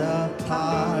set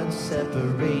apart,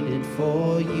 separated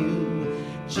for you.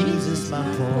 Jesus, my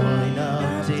point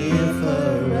of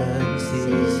difference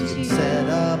is set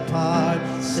apart,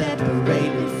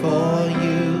 separated for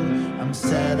you. I'm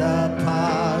set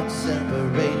apart,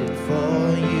 separated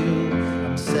for you.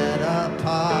 I'm set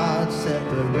apart,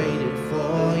 separated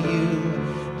for you.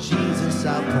 Jesus,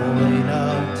 our point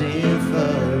of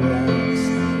difference.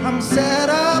 I'm set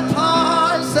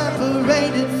apart,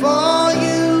 separated for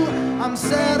you. I'm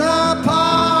set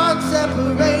apart,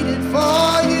 separated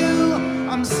for you.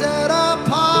 I'm set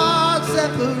apart,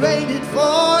 separated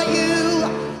for you.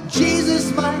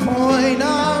 Jesus, my point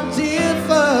of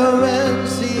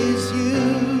difference is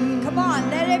you. come on,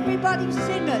 let everybody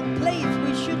sing it. Please,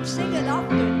 we should sing it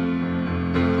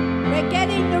often. We're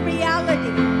getting the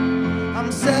reality. I'm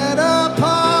set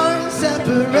apart,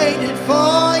 separated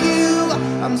for you.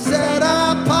 I'm set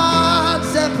apart,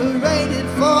 separated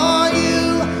for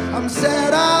you. I'm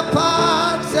set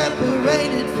apart,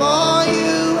 separated for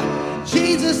you.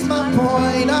 Jesus, my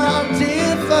point of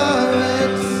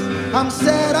difference. I'm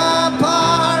set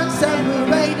apart,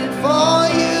 separated for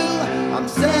you. I'm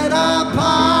set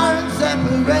apart,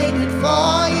 separated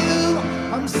for you.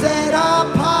 I'm set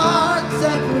apart,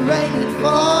 separated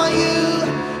for you.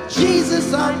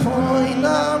 Jesus, our point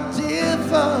of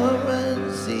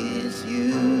difference is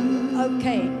you.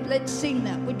 Okay, let's sing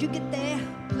that. Would you get there,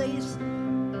 please?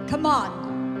 Come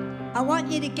on. I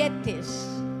want you to get this.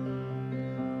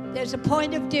 There's a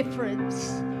point of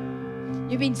difference.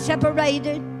 You've been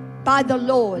separated by the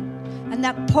Lord, and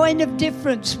that point of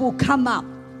difference will come up.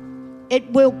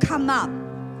 It will come up.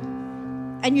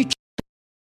 And you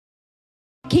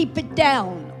keep it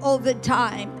down all the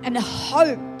time and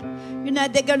hope,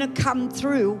 they're going to come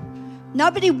through.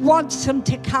 Nobody wants them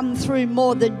to come through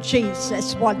more than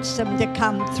Jesus wants them to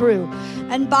come through.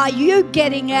 And by you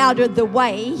getting out of the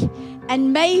way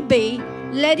and maybe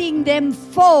letting them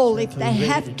fall if they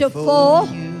have to fall,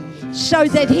 so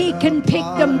that he can pick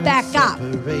them back up.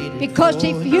 Because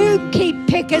if you keep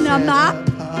picking them up,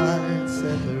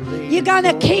 you're going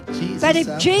to keep. But if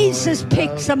Jesus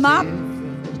picks them up,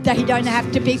 they don't have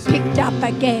to be picked up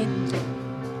again.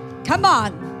 Come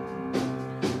on.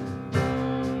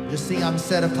 Just sing, I'm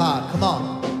set apart. Come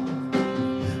on.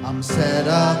 I'm set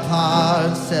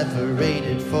apart,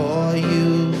 separated for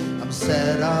you. I'm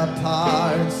set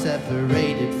apart,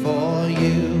 separated for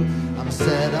you. I'm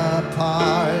set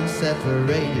apart,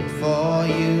 separated for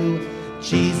you.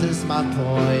 Jesus, my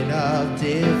point of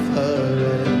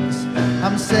difference.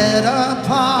 I'm set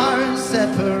apart,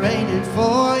 separated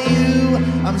for you.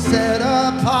 I'm set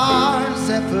apart,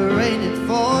 separated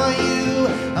for you.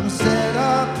 I'm set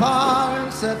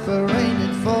apart,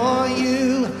 separated for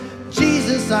you.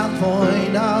 Jesus, our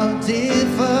point of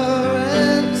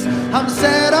difference. I'm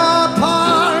set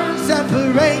apart,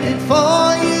 separated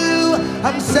for you.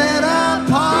 I'm set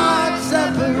apart,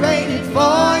 separated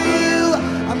for you.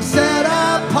 I'm set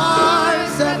apart,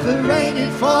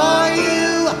 separated for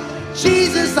you.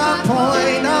 Jesus, our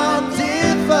point of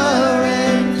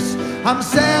difference. I'm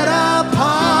set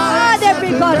apart,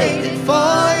 separated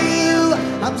for you.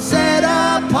 I'm set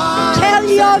apart, tell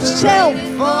yourself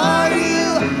for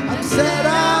you. I'm set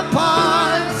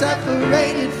apart,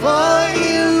 separated for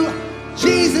you.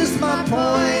 Jesus, my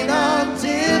point of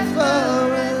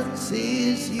difference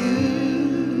is you.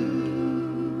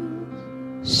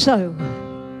 So,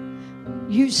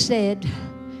 you said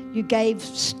you gave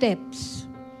steps.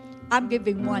 I'm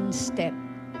giving one step.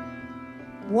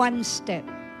 One step.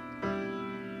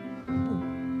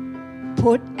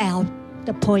 Put out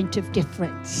the point of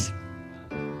difference.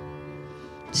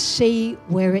 See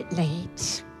where it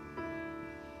leads.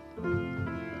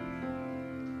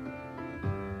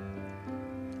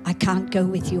 I can't go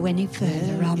with you any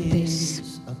further on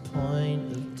this.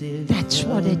 That's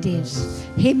what it is.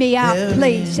 Hear me out,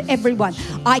 please, everyone.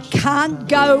 I can't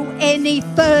go any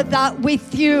further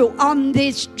with you on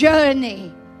this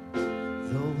journey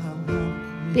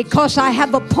because I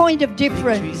have a point of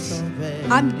difference.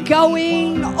 I'm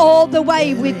going all the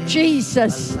way with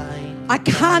Jesus. I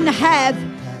can't have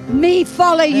me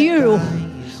follow you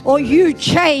or you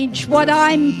change what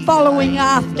I'm following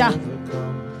after.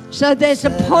 So there's a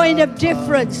point of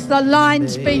difference. The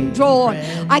line's been drawn.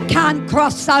 I can't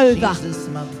cross over.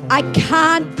 I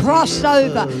can't cross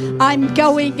over. I'm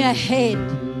going ahead.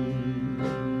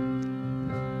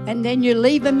 and then you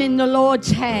leave them in the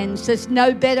Lord's hands. There's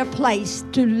no better place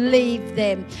to leave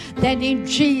them than in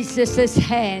Jesus'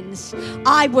 hands.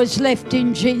 I was left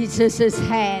in Jesus'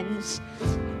 hands.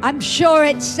 I'm sure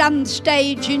at some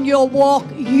stage in your walk,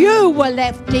 you were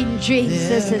left in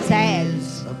Jesus'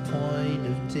 hands. There is a point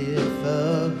of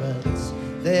difference.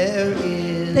 There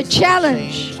is the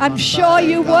challenge. I'm sure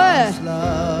you were.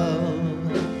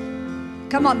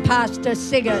 Come on, Pastor,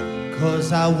 sing it.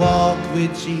 'Cause I walk with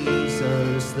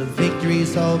Jesus, the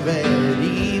victory's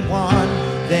already won.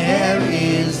 There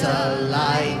is a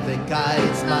light that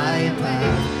guides my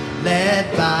path. Led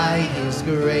by His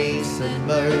grace and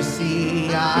mercy,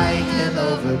 I can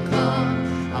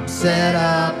overcome. I'm set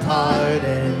apart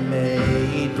and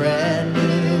made brand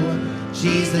new.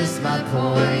 Jesus, my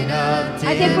point of difference.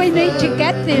 I think we need to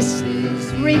get this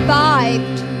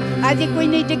revived. I think we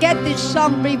need to get this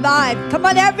song revived. Come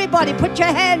on, everybody, put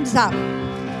your hands up.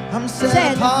 I'm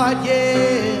set apart,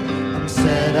 yeah. I'm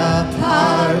set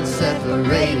apart,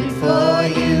 separated for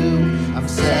you. I'm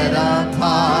set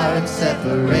apart,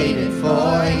 separated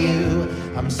for you.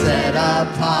 I'm set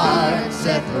apart,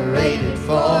 separated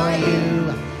for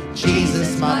you.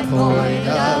 Jesus, my point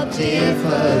of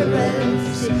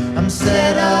difference. I'm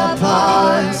set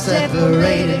apart,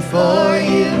 separated for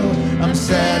you. I'm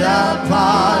set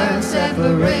apart,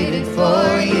 separated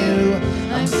for you.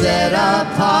 I'm set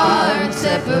apart,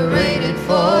 separated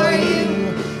for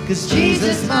you. 'Cause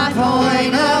Jesus, my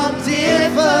point of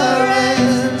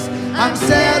difference. I'm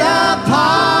set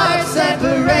apart,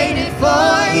 separated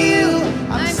for you.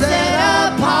 I'm set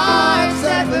apart,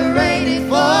 separated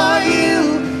for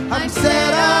you. I'm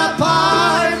set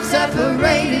apart,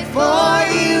 separated for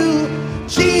you.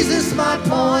 Jesus, my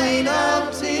point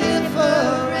of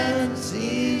difference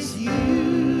is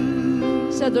you.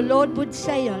 So the Lord would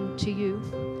say unto you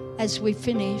as we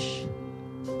finish,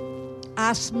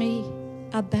 ask me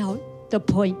about the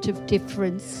point of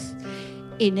difference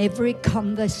in every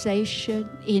conversation,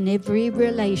 in every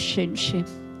relationship,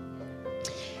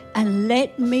 and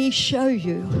let me show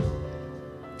you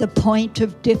the point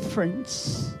of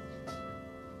difference.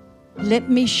 Let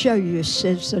me show you,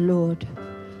 says the Lord.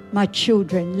 My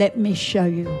children, let me show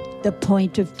you the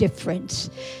point of difference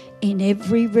in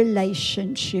every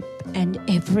relationship and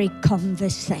every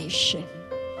conversation.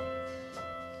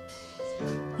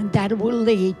 And that will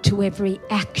lead to every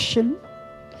action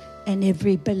and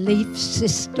every belief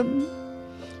system.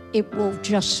 It will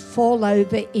just fall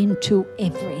over into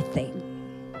everything.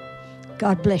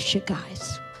 God bless you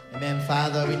guys. Amen,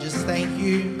 Father. We just thank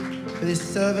you for this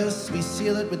service. We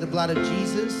seal it with the blood of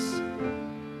Jesus.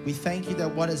 We thank you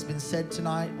that what has been said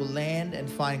tonight will land and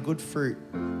find good fruit,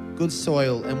 good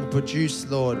soil, and will produce,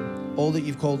 Lord, all that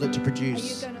you've called it to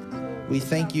produce. We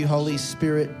thank you, Holy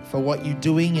Spirit, for what you're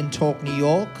doing in Talk New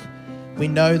York. We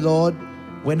know, Lord,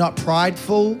 we're not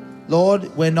prideful, Lord.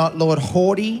 We're not, Lord,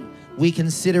 haughty. We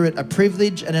consider it a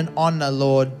privilege and an honor,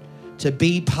 Lord, to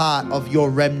be part of your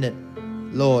remnant,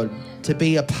 Lord, to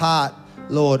be a part,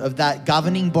 Lord, of that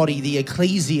governing body, the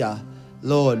ecclesia,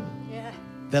 Lord,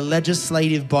 the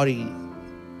legislative body.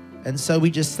 And so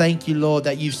we just thank you, Lord,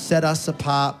 that you've set us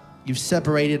apart. You've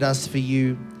separated us for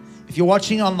you. If you're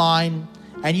watching online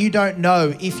and you don't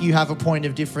know if you have a point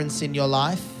of difference in your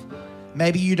life,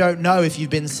 maybe you don't know if you've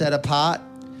been set apart.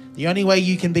 The only way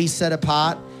you can be set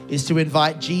apart is to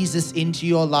invite Jesus into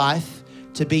your life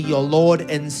to be your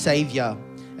Lord and Savior.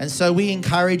 And so we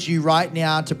encourage you right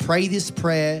now to pray this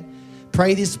prayer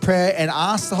and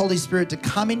ask the Holy Spirit to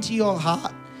come into your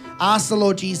heart. Ask the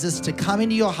Lord Jesus to come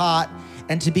into your heart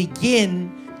and to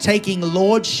begin taking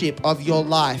lordship of your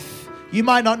life. You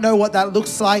might not know what that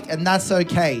looks like, and that's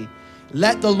okay.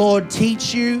 Let the Lord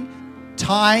teach you.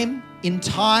 In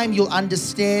time, you'll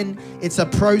understand it's a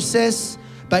process.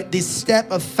 But this step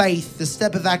of faith, the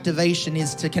step of activation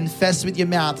is to confess with your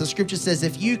mouth. The scripture says,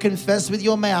 if you confess with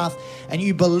your mouth and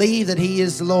you believe that He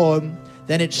is Lord,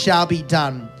 then it shall be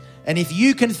done. And if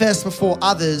you confess before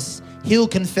others, He'll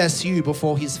confess you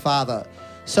before His Father.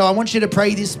 So I want you to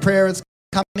pray this prayer. It's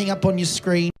coming up on your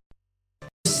screen.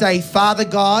 Say, Father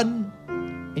God,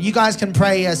 and you guys can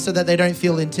pray so that they don't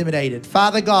feel intimidated.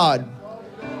 Father God,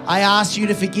 I ask you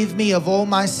to forgive me of all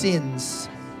my sins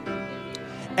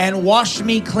and wash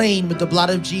me clean with the blood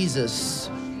of Jesus.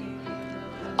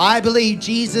 I believe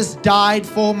Jesus died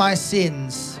for my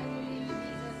sins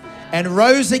and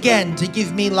rose again to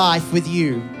give me life with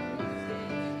you.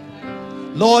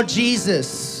 Lord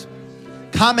Jesus,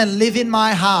 come and live in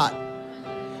my heart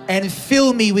and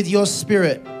fill me with your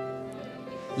Spirit.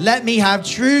 Let me have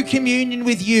true communion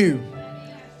with you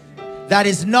that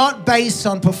is not based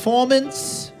on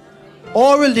performance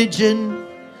or religion,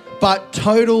 but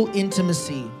total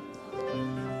intimacy.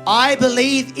 I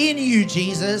believe in you,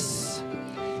 Jesus,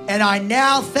 and I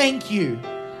now thank you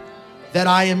that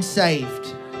I am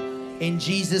saved. In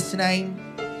Jesus' name,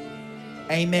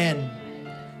 amen.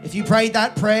 If you prayed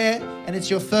that prayer and it's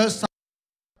your first time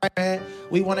prayer,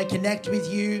 we want to connect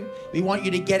with you. We want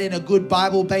you to get in a good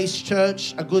Bible-based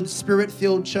church, a good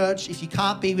Spirit-filled church. If you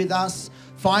can't be with us,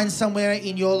 find somewhere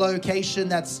in your location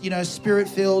that's,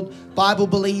 Spirit-filled,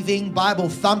 Bible-believing,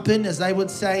 Bible-thumping, as they would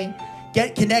say.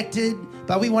 Get connected,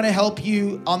 but we want to help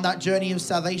you on that journey of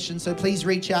salvation. So please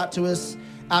reach out to us.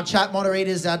 Our chat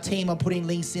moderators, our team are putting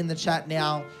links in the chat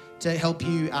now to help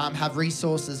you have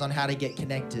resources on how to get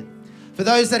connected. For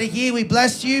those that are here, we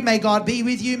bless you. May God be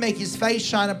with you, make his face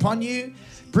shine upon you,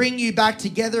 bring you back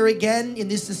together again in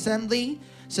this assembly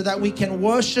so that we can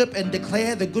worship and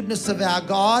declare the goodness of our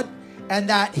God and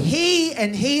that he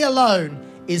and he alone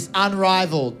is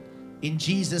unrivaled. In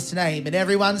Jesus' name. And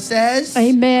everyone says,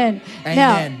 Amen.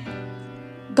 Amen. Now,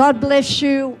 God bless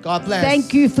you. God bless.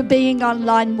 Thank you for being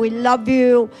online. We love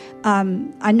you.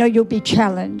 I know you'll be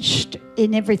challenged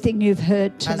in everything you've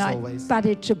heard tonight, always. but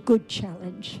it's a good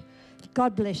challenge.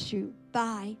 God bless you.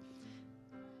 Bye.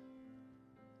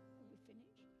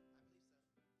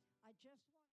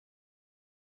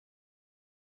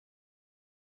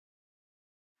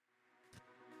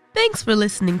 Thanks for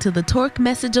listening to the Torque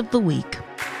Message of the Week.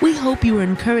 We hope you were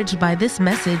encouraged by this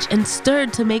message and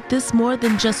stirred to make this more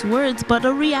than just words, but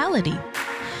a reality.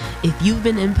 If you've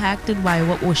been impacted by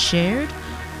what was shared,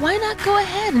 why not go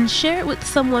ahead and share it with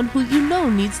someone who you know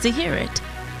needs to hear it?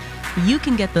 You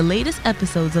can get the latest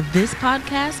episodes of this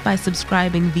podcast by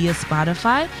subscribing via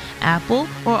Spotify, Apple,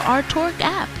 or our Torque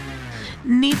app.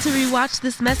 Need to rewatch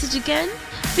this message again?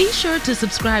 Be sure to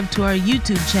subscribe to our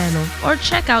YouTube channel or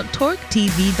check out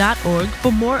torquetv.org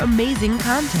for more amazing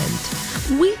content.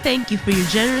 We thank you for your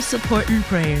generous support and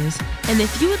prayers. And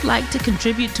if you would like to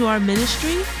contribute to our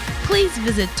ministry, please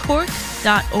visit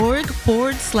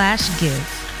torque.org/give.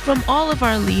 From all of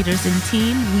our leaders and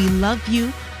team, we love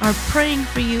you, are praying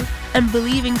for you, and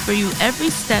believing for you every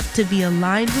step to be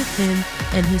aligned with Him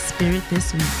and His Spirit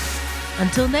this week.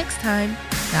 Until next time,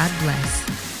 God bless.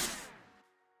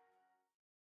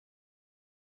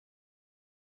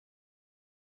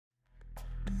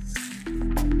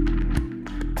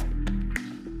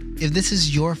 If this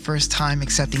is your first time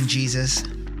accepting Jesus,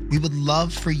 we would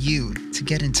love for you to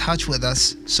get in touch with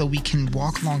us so we can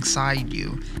walk alongside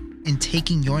you in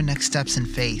taking your next steps in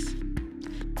faith.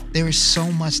 There is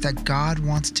so much that God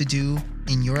wants to do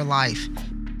in your life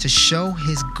to show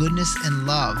His goodness and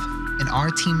love, and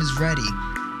our team is ready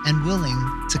and willing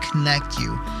to connect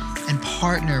you and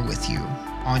partner with you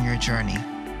on your journey.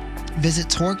 Visit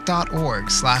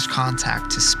torque.org/contact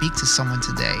to speak to someone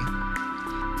today.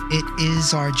 It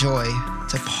is our joy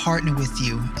to partner with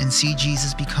you and see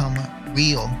Jesus become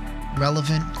real,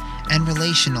 relevant, and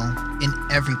relational in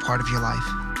every part of your life.